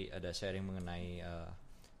tadi ada sharing mengenai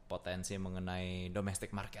potensi mengenai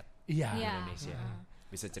domestic market Iya. Iya. Indonesia.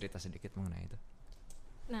 Bisa cerita sedikit mengenai itu?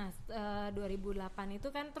 Nah, 2008 itu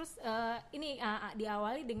kan terus ini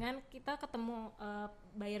diawali dengan kita ketemu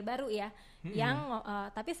buyer baru ya, yang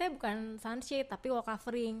tapi saya bukan sunshade tapi wall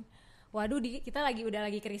covering. Waduh, kita udah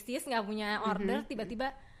lagi krisis, nggak punya order,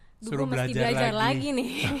 tiba-tiba Suruh gue mesti belajar belajar lagi. lagi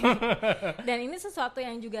nih. Dan ini sesuatu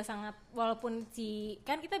yang juga sangat, walaupun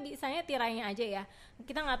kan kita bisanya tirainya aja ya,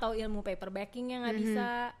 kita nggak tahu ilmu paper backingnya nggak bisa.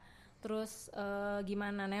 Terus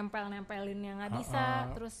gimana nempel-nempelinnya nggak bisa,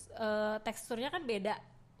 terus teksturnya kan beda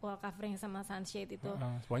wall covering sama sunshade itu.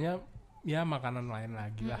 Pokoknya ya makanan lain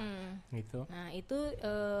lagi lah gitu. Nah itu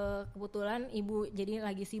kebetulan ibu jadi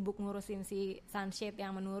lagi sibuk ngurusin si sunshade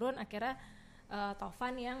yang menurun, akhirnya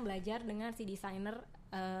Tovan yang belajar dengan si desainer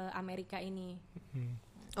Amerika ini.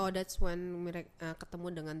 Oh, that's when mereka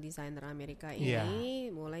ketemu dengan desainer Amerika ini,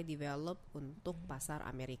 mulai develop untuk pasar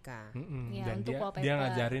Amerika. Ya, Dan untuk dia wallpaper.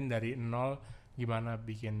 ngajarin dari nol gimana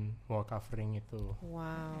bikin wall covering itu.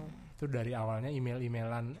 Wow. Itu dari awalnya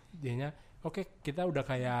email-emailan, jadinya oke, kita udah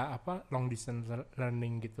kayak long distance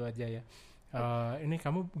learning gitu aja ya. Ini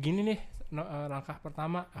kamu begini nih langkah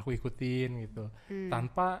pertama, aku ikutin gitu.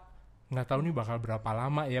 Tanpa nggak tahu nih bakal berapa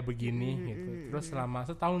lama ya begini gitu. Terus selama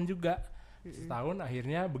setahun juga. Setahun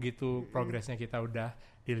akhirnya begitu progresnya kita udah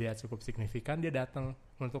dilihat cukup signifikan, dia datang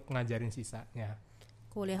untuk ngajarin sisanya.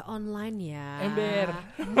 Kuliah online ya. Ember.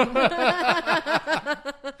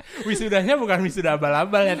 Wisudanya bukan wisuda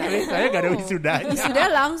abal-abal ya, tapi saya gak ada wisudanya. Sudah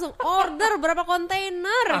langsung order berapa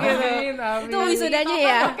kontainer gitu. Amin. Itu wisudanya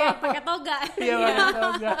ya. Pakai toga. Iya, pakai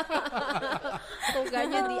toga.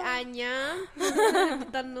 Toganya dianyam,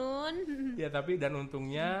 tenun. Ya tapi dan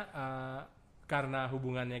untungnya karena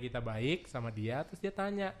hubungannya kita baik sama dia, terus dia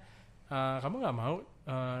tanya, kamu nggak mau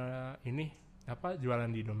ini jualan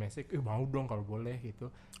di domestik? Mau dong kalau boleh gitu.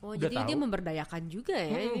 Oh, Udah jadi tahu. dia memberdayakan juga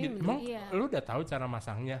ya ini. Gitu. Emang Iya. lu udah tahu cara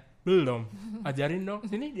masangnya? Belum. Ajarin dong.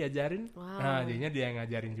 Sini diajarin. Wow. Nah, jadinya dia yang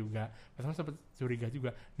ngajarin juga. Pas sempet curiga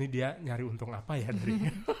juga. Nih dia nyari untung apa ya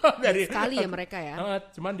dari Sekali ya mereka ya.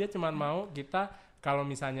 Cuman dia cuman mau kita kalau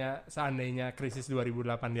misalnya seandainya krisis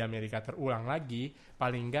 2008 di Amerika terulang lagi,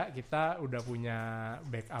 paling enggak kita udah punya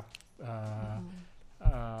backup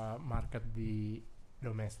market di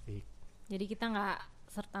domestik. Jadi kita nggak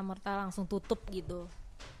serta-merta langsung tutup gitu.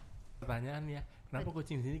 Pertanyaan ya, kenapa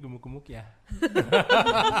kucing di sini gemuk-gemuk ya?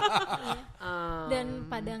 Dan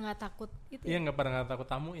pada nggak takut itu. Iya, nggak takut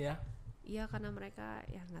tamu ya? Iya, karena mereka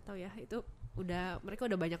ya nggak tahu ya, itu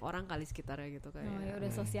mereka udah banyak orang kali sekitarnya gitu kayak. Oh ya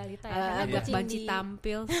udah sosialita ya. Karena Agak kucing banci di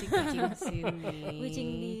tampil si kucing sini. kucing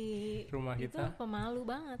di Rumah itu kita pemalu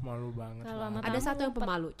banget. malu banget. Kalau lah. sama Ada tamu satu yang ngumpet.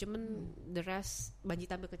 pemalu, cuman the rest banci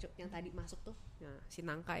tampil yang tadi masuk tuh. Nah, si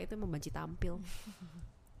Nangka itu emang banci tampil.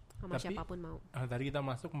 Sama Tapi- siapapun mau. Tadi kita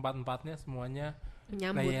masuk empat-empatnya semuanya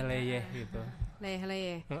Menyambut. leyeh-leyeh gitu.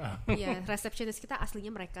 Leyeh-leyeh. Iya, resepsionis kita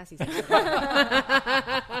aslinya mereka sih.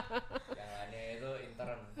 Jangannya itu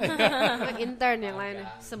intern. Intern yang lainnya.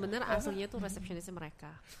 Sebenarnya aslinya tuh resepsionisnya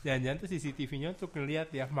mereka. Jangan-jangan tuh CCTV-nya untuk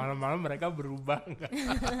ngeliat ya malam-malam mereka berubah nggak?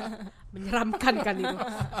 Menyeramkan kan itu.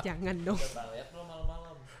 Jangan dong. Udah lihat belum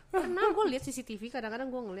malam-malam? Pernah gue lihat CCTV,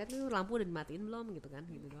 kadang-kadang gue ngeliat nih lampu udah dimatiin belum gitu kan,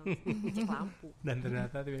 gitu doang. Cek lampu. Dan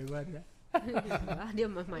ternyata tiba-tiba ada. Dia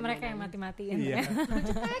main-main. Mereka yang mati-matiin. Iya.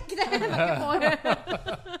 Kita pakai phone.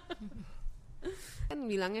 Kan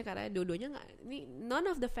bilangnya karena dua-duanya nggak, ini none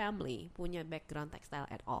of the family punya background textile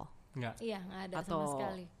at all Nggak Iya, nggak ada atau sama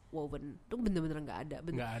sekali. woven, itu bener-bener nggak ada. nggak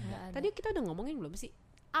ada. Nggak ada. Tadi kita udah ngomongin belum sih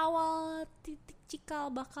awal titik cikal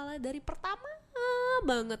bakalnya dari pertama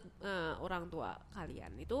banget orang tua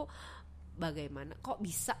kalian itu bagaimana kok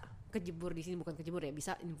bisa kejebur di sini, bukan kejebur ya,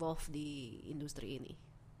 bisa involve di industri ini?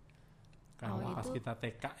 Kalau Oh, pas itu- kita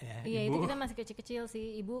TK ya, Iya, ibu. itu kita masih kecil-kecil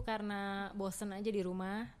sih. Ibu karena bosen aja di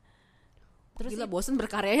rumah. Terus Gila, bosen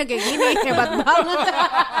berkaryanya kayak gini, hebat banget.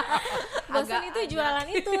 bosan itu jualan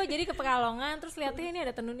itu, jadi ke Pekalongan terus lihatnya ini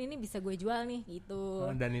ada tenun ini bisa gue jual nih gitu.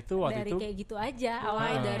 Dan itu waktu dari itu kayak gitu aja Awalnya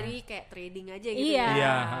awalnya. dari kayak trading aja gitu. Iya. ya.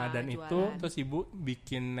 Iya, dan jualan. itu terus ibu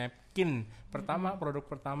bikin napkin. Produk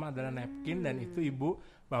pertama adalah napkin, dan itu ibu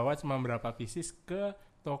bawa cuma berapa pieces ke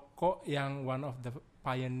toko yang one of the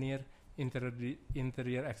pioneer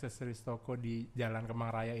interior accessories toko di Jalan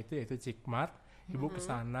Kemang Raya itu, yaitu Cikmart. Ibu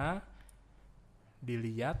kesana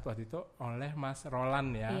dilihat waktu itu oleh Mas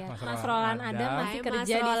Roland ya. Iya, Mas Roland ada masih Hai, kerja Mas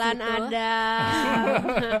di Roland situ. ada.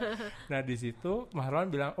 Nah di situ Mas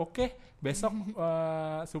Roland bilang oke, besok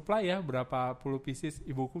supply ya berapa puluh pieces.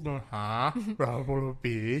 Ibuku bilang hah, berapa puluh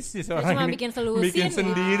pieces? Saya Orang cuma ini bikin selusin. bikin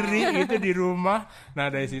sendiri itu di rumah.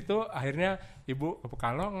 Nah dari situ akhirnya ibu ke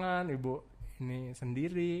Pekalongan, ibu ini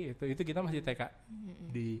sendiri. Itu kita masih TK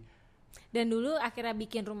di. Dan dulu akhirnya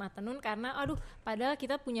bikin rumah tenun karena aduh padahal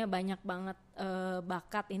kita punya banyak banget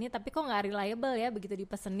bakat ini tapi kok nggak reliable ya, begitu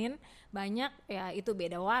dipesenin banyak ya itu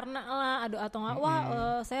beda warna lah, aduh atau nggak wah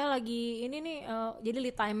saya lagi ini nih jadi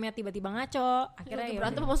lead time-nya tiba-tiba ngaco, akhirnya Lagi ya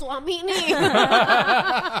berantem udah. sama suami nih.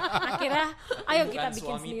 Akhirnya ayo kita Bukan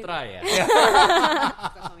bikin sendiri. Suamitra ya.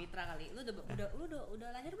 Bukan Suamitra kali. Lu udah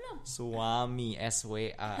lahir belum? Suami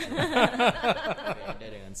SWA. Beda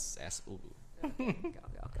dengan SU.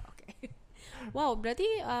 Oke. Wow, berarti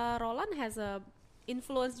Roland has a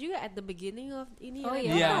influence juga at the beginning of ini Oh,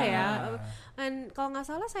 Rekto iya. ya. Dan kalau nggak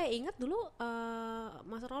salah saya ingat dulu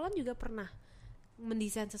Mas Roland juga pernah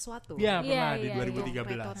mendesain sesuatu. Iya, Iya, pernah di iya,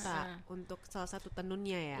 2013. Rekota untuk salah satu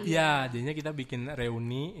tenunnya ya. Iya, jadinya kita bikin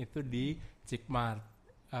reuni itu di Cikmart.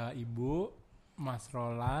 Ibu, Mas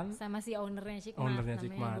Roland, Sama si ownernya Cikmart, ownernya namanya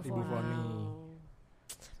Cikmart, Ibu Foni.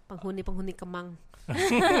 Penghuni kemang.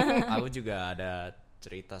 Aku juga ada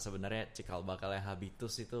cerita sebenarnya cikal bakalnya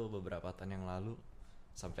Habitus itu beberapa tahun yang lalu,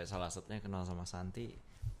 sampai salah satunya kenal sama Santi.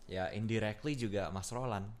 Ya indirectly juga Mas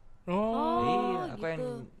Roland. Oh, Iya, aku gitu. yang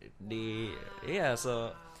di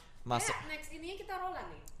masuk. Next ini kita Roland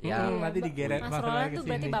nih. Ya, nanti digeret Mas Mas Roland Roland tuh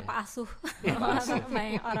berarti kesini. bapak asuh. Bapak asuh.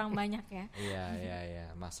 Banyak orang banyak ya. Iya,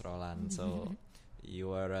 Mas Roland. So you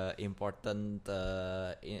are a important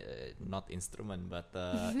not instrument but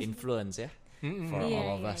influence ya for Iya,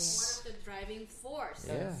 all of iya, us. The driving force.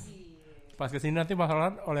 Iya. Pas kesini nanti Mas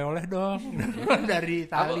Roland oleh-oleh dong dari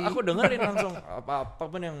tali. Aku dengerin langsung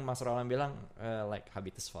apapun yang Mas Roland bilang, like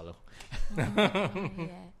Habitus follow.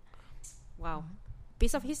 Iya. Wow.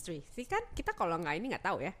 Piece of history. Sih kan kita kalau nggak ini nggak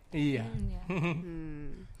tahu ya. Iya. Iya.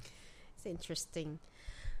 It's interesting.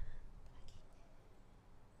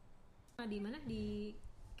 Di mana, di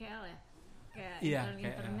KL ya? Kayak Iya,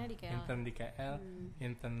 internnya di KL. Intern di KL,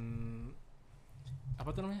 intern apa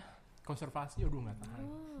tuh namanya? Konservasi, aduh nggak tahan.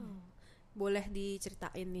 Boleh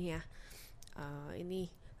diceritain nih ya. Ini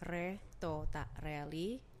Rekto Tak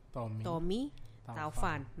Reali, Tommy,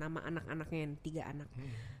 Taufan. Nama anak-anaknya yang 3 anak.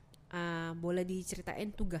 Boleh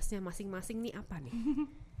diceritain tugasnya masing-masing nih apa nih?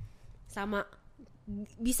 Sama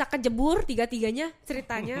bisa kejebur 3-tiganya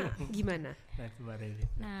ceritanya gimana? Nah, itu Mbak Reli.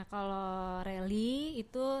 Nah kalau Reli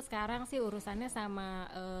itu sekarang sih urusannya sama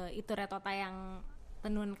itu Retota yang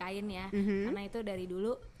tenun kain ya. Karena itu dari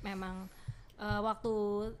dulu memang waktu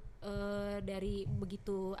dari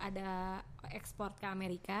begitu ada ekspor ke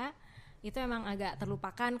Amerika itu emang agak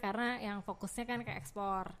terlupakan karena yang fokusnya kan ke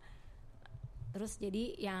ekspor. Terus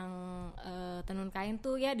jadi yang tenun kain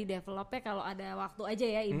tuh ya di developnya kalau ada waktu aja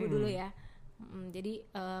ya ibu dulu ya. Jadi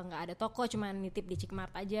nggak ada toko, cuma nitip di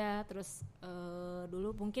Cikmart aja. Terus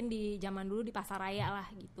dulu mungkin di zaman dulu di Pasaraya lah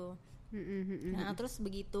gitu. Nah terus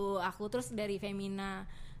begitu aku terus dari Femina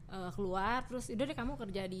keluar, terus udah deh kamu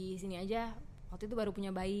kerja di sini aja. Waktu itu baru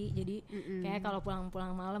punya bayi, jadi kayak kalau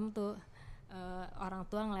pulang-pulang malam tuh orang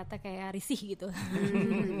tua ngeliatnya kayak risih gitu.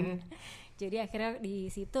 Jadi akhirnya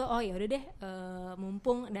di situ oh ya udah deh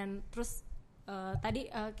mumpung dan terus tadi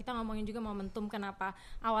kita ngomongin juga momentum kenapa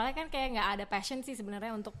awalnya kan kayak nggak ada passion sih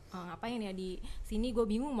sebenarnya untuk ngapain ya di sini, gue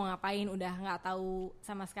bingung mau ngapain, udah nggak tahu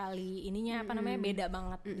sama sekali ininya apa namanya, beda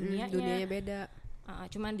banget Dunianya beda.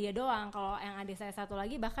 Cuman dia doang. Kalau yang adik saya satu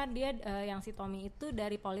lagi bahkan dia yang si Tommy itu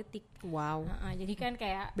dari politik. Wow. Jadi kan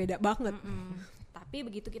kayak Beda banget. tapi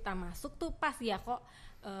begitu kita masuk tuh pas ya kok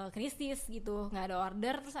krisis gitu, nggak ada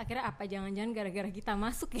order, terus akhirnya apa jangan-jangan gara-gara kita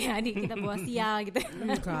masuk ya kita bawa sial gitu.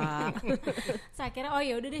 Enggak. Terus akhirnya oh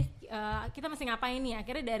ya udah deh kita mesti ngapain nih,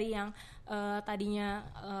 akhirnya dari yang tadinya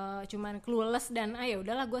cuman clueless dan ya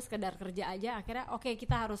udahlah gue sekedar kerja aja, akhirnya oke,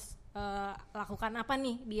 kita harus lakukan apa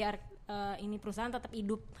nih biar ini perusahaan tetap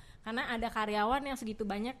hidup karena ada karyawan yang segitu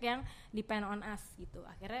banyak yang depend on us gitu.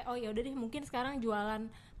 Akhirnya oh ya udah deh, mungkin sekarang jualan,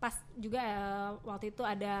 pas juga waktu itu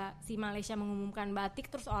ada si Malaysia mengumumkan batik,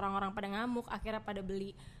 terus orang-orang pada ngamuk, akhirnya pada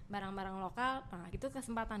beli barang-barang lokal. Nah itu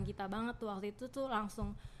kesempatan kita banget tuh waktu itu tuh,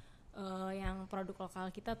 langsung yang produk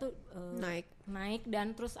lokal kita tuh naik,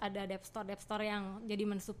 dan terus ada dev store yang jadi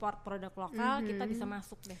mensupport produk lokal. Kita bisa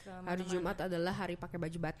masuk deh ke mana-mana. Hari Jumat adalah hari pakai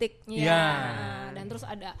baju batik. Iya. Dan terus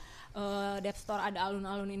ada dev store, ada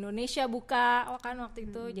alun-alun Indonesia buka kan waktu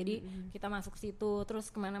itu. Jadi kita masuk situ, terus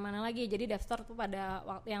kemana-mana lagi. Jadi dev store tuh pada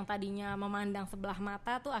waktu yang tadinya memandang sebelah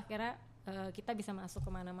mata tuh akhirnya kita bisa masuk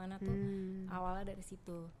kemana-mana tuh. Awalnya dari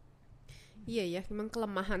situ. Iya ya, memang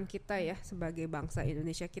kelemahan kita ya sebagai bangsa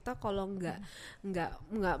Indonesia. Kita kalau nggak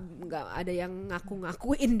ada yang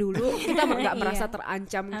ngaku-ngakuin dulu, kita nggak merasa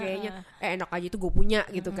terancam kayaknya. Enak aja itu gue punya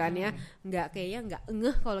gitu kan ya. Nggak kayaknya nggak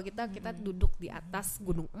ngeh kalau kita duduk di atas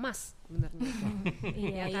gunung emas sebenarnya.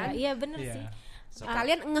 Iya kan? Iya bener sih.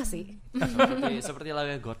 Kalian ngeh sih. Seperti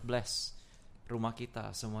lagu God Bless. Rumah kita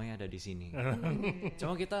semuanya ada di sini.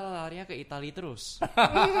 Cuma kita larinya ke Italia terus.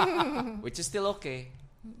 Which is still okay.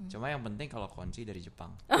 Cuma yang penting kalau kunci dari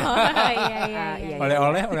Jepang. Iya.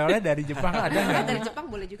 Oleh-oleh dari Jepang ada nggak? Dari Jepang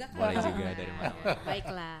boleh juga kan? Boleh juga dari mana.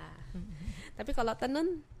 Baiklah. Tapi kalau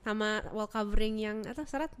tenun sama wall covering yang atau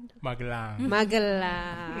serat Magelang.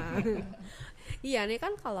 Iya nih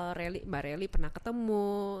kan, kalau Mbak Reli pernah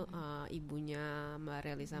ketemu, ibunya Mbak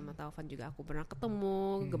Reli sama Taufan juga aku pernah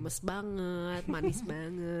ketemu, gemes banget, manis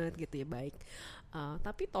banget gitu ya, baik.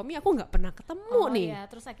 Tapi Tommy aku nggak pernah ketemu nih. Iya,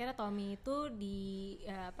 terus akhirnya Tommy itu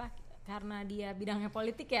karena dia bidangnya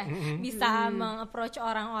politik ya, bisa meng-approach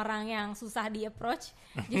orang-orang yang susah di-approach.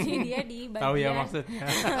 Jadi dia di bagian Tahu ya maksudnya.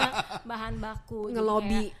 bahan baku.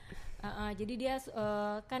 Ngelobi. Jadi dia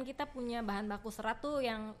kan kita punya bahan baku serat tuh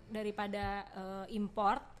yang daripada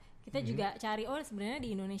import, kita juga cari sebenarnya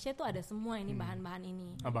di Indonesia tuh ada semua ini bahan-bahan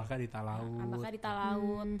ini. Abaka di Talaut. Abaka di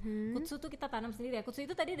Talaut. Kutsu tuh kita tanam sendiri ya. Kutsu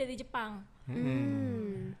itu tadi dari Jepang.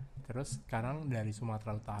 Terus sekarang dari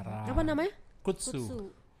Sumatera Utara. Apa namanya? Kutsu.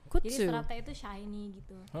 Jadi seratnya itu shiny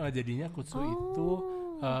gitu. Jadinya kutsu itu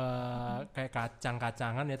kayak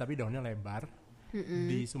kacang-kacangan ya, tapi daunnya lebar.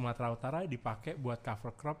 Di Sumatera Utara dipakai buat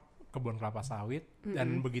cover crop kebun kelapa sawit,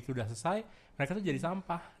 dan begitu udah selesai mereka tuh jadi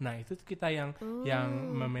sampah. Nah itu tuh kita yang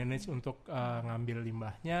memanage untuk ngambil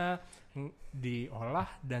limbahnya, diolah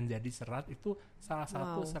dan jadi serat. Itu salah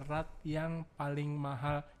satu serat yang paling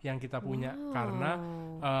mahal yang kita punya, karena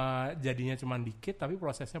jadinya cuma dikit tapi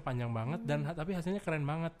prosesnya panjang banget, dan tapi hasilnya keren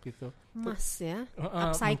banget gitu. Emas ya,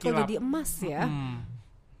 upcycle jadi emas ya.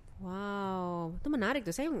 Wow, itu menarik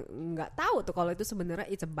tuh. Saya nggak tahu tuh kalau itu sebenarnya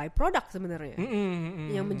it's a byproduct sebenarnya,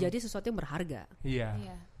 yang menjadi sesuatu yang berharga. Iya.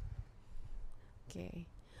 Oke.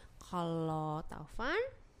 Kalau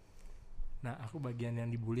Taufan? Nah, aku bagian yang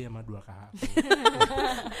dibully sama 2 kakak.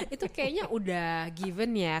 Itu kayaknya udah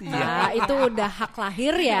given ya, Kak. Itu udah hak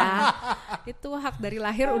lahir ya. Itu hak dari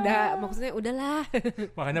lahir, udah, maksudnya udahlah.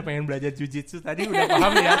 Makanya pengen belajar jujitsu tadi, udah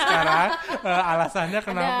paham ya sekarang alasannya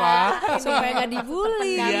kenapa. Supaya nggak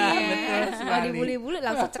dibully. Iya, betul sekali. Nggak dibully-bully,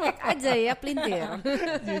 langsung cekek aja ya, pelintir.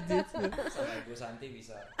 Jujitsu. Sama Ibu Santi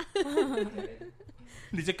bisa.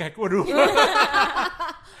 Dicekek, waduh.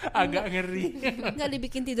 Agak ngeri. Nggak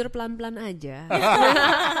dibikin tidur pelan-pelan aja.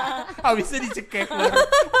 Habisnya dicekek.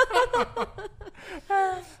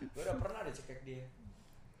 Gue udah pernah dicekek dia.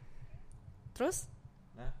 Terus?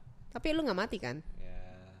 Nah? Tapi lu nggak mati kan? Ya,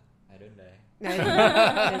 I don't die.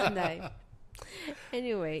 Nggak die.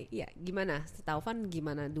 Anyway, ya gimana? Taufan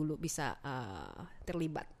gimana dulu bisa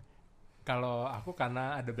terlibat? Kalau aku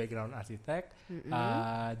karena ada background arsitek,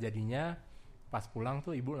 jadinya pas pulang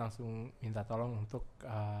tuh ibu langsung minta tolong untuk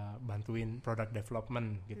bantuin product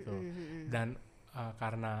development gitu. Dan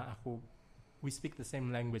karena we speak the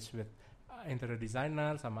same language with interior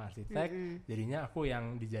designer sama arsitek, jadinya aku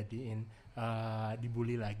yang dijadiin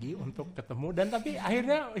dibully lagi untuk ketemu, dan tapi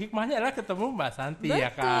akhirnya hikmahnya adalah ketemu Mbak Santi. Betul,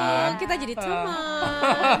 ya kan. Kita jadi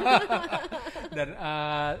teman. Dan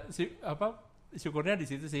syukurnya di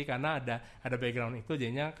situ sih, karena ada background itu,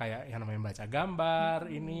 jadinya kayak yang namanya baca gambar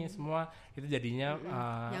ini semua itu jadinya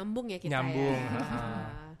nyambung ya kita. Nyambung.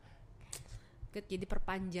 Jadi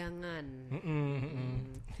perpanjangan.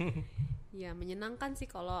 Ya menyenangkan sih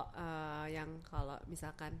kalau kalau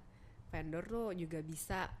misalkan vendor tuh juga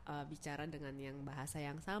bisa bicara dengan yang bahasa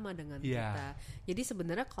yang sama dengan kita. Jadi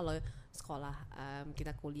sebenarnya kalau sekolah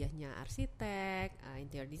kita kuliahnya arsitek,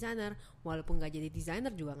 interior designer, walaupun nggak jadi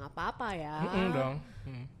designer juga nggak apa-apa ya. Dong.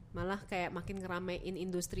 Malah kayak makin ngeramein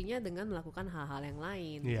industrinya dengan melakukan hal-hal yang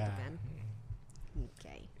lain, gitu kan.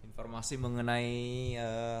 Okay. Informasi mengenai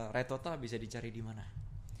Retota bisa dicari di mana?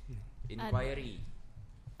 Inquiry.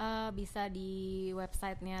 Bisa di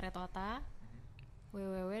websitenya Retota,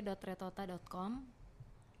 www.retota.com.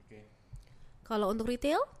 Kalau untuk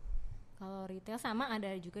retail? Kalau retail sama ada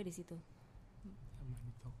juga di situ. Sama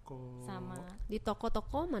di toko. Sama. Di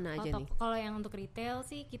toko-toko mana aja nih? Kalau yang untuk retail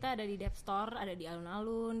sih kita ada di Dep Store, ada di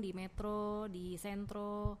alun-alun, di Metro, di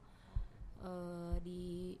Sentro,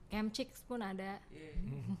 di Camp Chicks pun ada.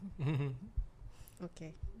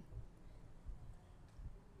 Oke.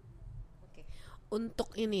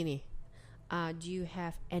 Untuk ini nih, do you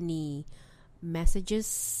have any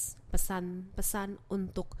messages, pesan-pesan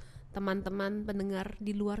untuk teman-teman pendengar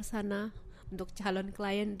di luar sana, untuk calon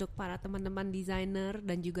klien, untuk para teman-teman desainer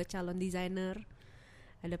dan juga calon desainer?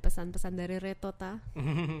 Ada pesan-pesan dari Retota?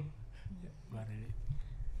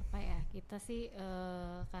 Apa ya, kita sih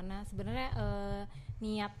karena sebenarnya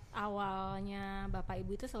niat awalnya Bapak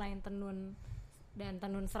Ibu itu selain tenun dan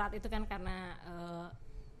tenun serat itu kan karena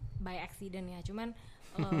by accident ya, cuman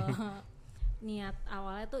niat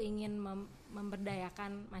awalnya tuh ingin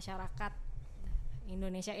memberdayakan masyarakat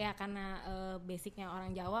Indonesia ya, karena basicnya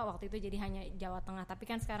orang Jawa waktu itu jadi hanya Jawa Tengah, tapi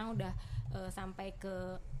kan sekarang udah sampai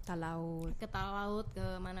ke Talaut, ke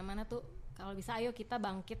mana-mana tuh. Kalau bisa ayo kita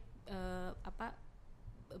bangkit,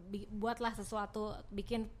 buatlah sesuatu,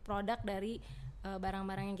 bikin produk dari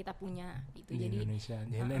barang-barang yang kita punya gitu. Di Jadi Indonesia,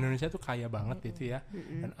 Indonesia tuh kaya banget gitu ya,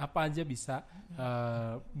 dan apa aja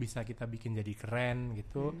bisa kita bikin jadi keren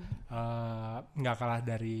gitu, nggak kalah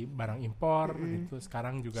dari barang impor gitu.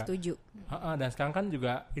 Sekarang juga setuju. Dan sekarang kan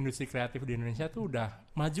juga industri kreatif di Indonesia tuh udah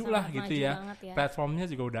maju Sangat lah gitu maju ya. banget ya. Platformnya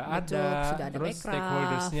juga udah Betul, ada, sudah ada terus Backcraft.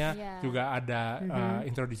 stakeholdersnya Iya. juga ada,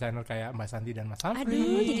 intro designer kayak Mbak Santi dan Mas Afri.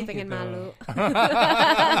 Aduh, jadi pengen gitu. malu.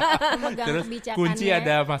 memegang Terus kebijakannya. kunci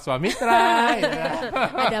ada Mas Suamitra. Ya.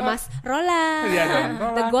 Ada Mas Roland, Iya, ada Mas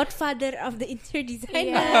Roland. the godfather of the interior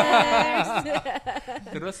designers.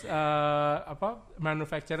 Terus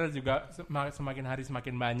manufacturer juga semakin hari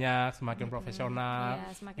semakin banyak, semakin profesional,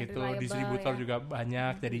 Iya, semakin gitu. reliable Distributor ya. juga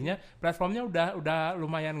banyak. Jadinya platformnya udah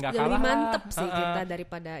lumayan nggak Lebih kalah. mantep sih kita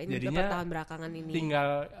daripada ini Jadinya beberapa tahun belakangan ini.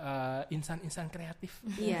 Tinggal insan-insan kreatif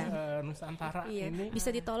Iya. Nusantara Iya, ini.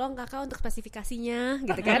 bisa ditolong kakak untuk spesifikasinya,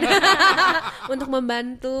 gitu kan? Untuk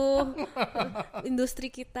membantu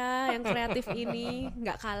industri kita yang kreatif ini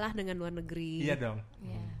nggak kalah dengan luar negeri. Iya dong.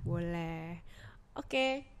 Iya. Boleh.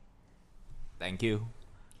 Oke. Thank you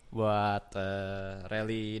buat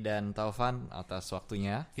Reli dan Taufan atas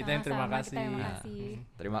waktunya. Kita yang terima Sama-sama, kasih. kita yang makasih.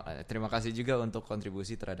 Terima kasih juga untuk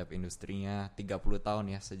kontribusi terhadap industrinya 30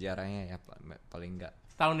 tahun ya sejarahnya ya paling enggak.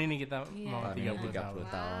 Tahun ini kita Iya. mau Tahun ini 30 tahun.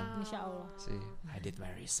 30 tahun. Insya Allah. See, I did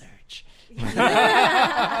my research.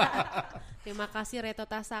 Terima kasih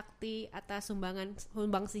Retota Sakti atas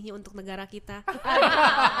sumbangsihnya untuk negara kita.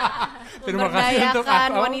 Terima kasih untuk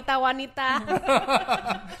Memberdayakan Akmal. wanita-wanita.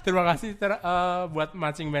 Terima kasih buat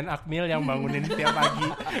marching band Akmil yang bangunin tiap pagi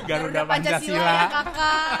Garuda ya Pancasila.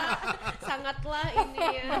 kakak. Sangatlah ini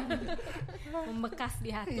ya. Membekas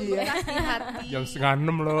di hati. Membekas di hati. Jam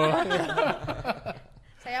 5:30 loh.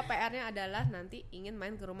 Saya PR-nya adalah nanti ingin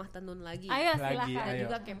main ke rumah tenun lagi. Ayo Lagi, silakan. Dan ayo.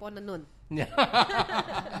 juga kepo nenun. Ya.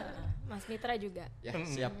 Mas Mitra juga. Ya,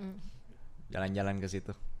 siap. Jalan-jalan ke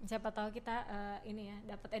situ. Siapa tahu kita ini ya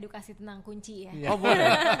dapat edukasi tentang kunci ya. Iya. Oh,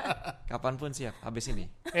 boleh. Kapanpun siap, habis ini.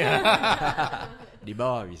 Di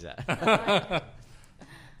bawah bisa.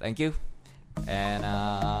 Thank you. And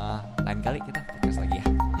lain kali kita podcast lagi ya.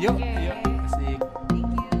 Yuk, Oke. yuk. Asik.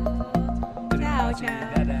 Thank you. Terima Ciao, kasih.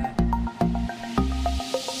 ciao. Dadah.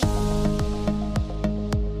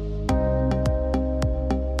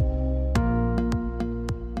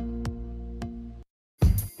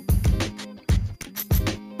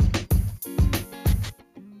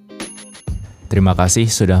 Terima kasih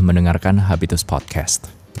sudah mendengarkan Habitus Podcast.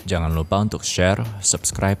 Jangan lupa untuk share,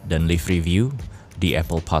 subscribe, dan leave review di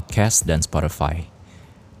Apple Podcast dan Spotify.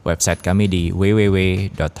 Website kami di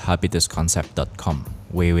www.habitusconcept.com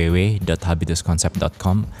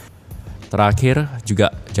www.habitusconcept.com. Terakhir,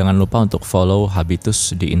 juga jangan lupa untuk follow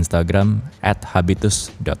Habitus di Instagram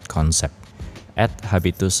 @habitus.concept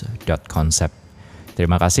 @habitus.concept.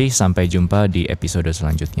 Terima kasih, sampai jumpa di episode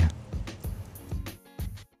selanjutnya.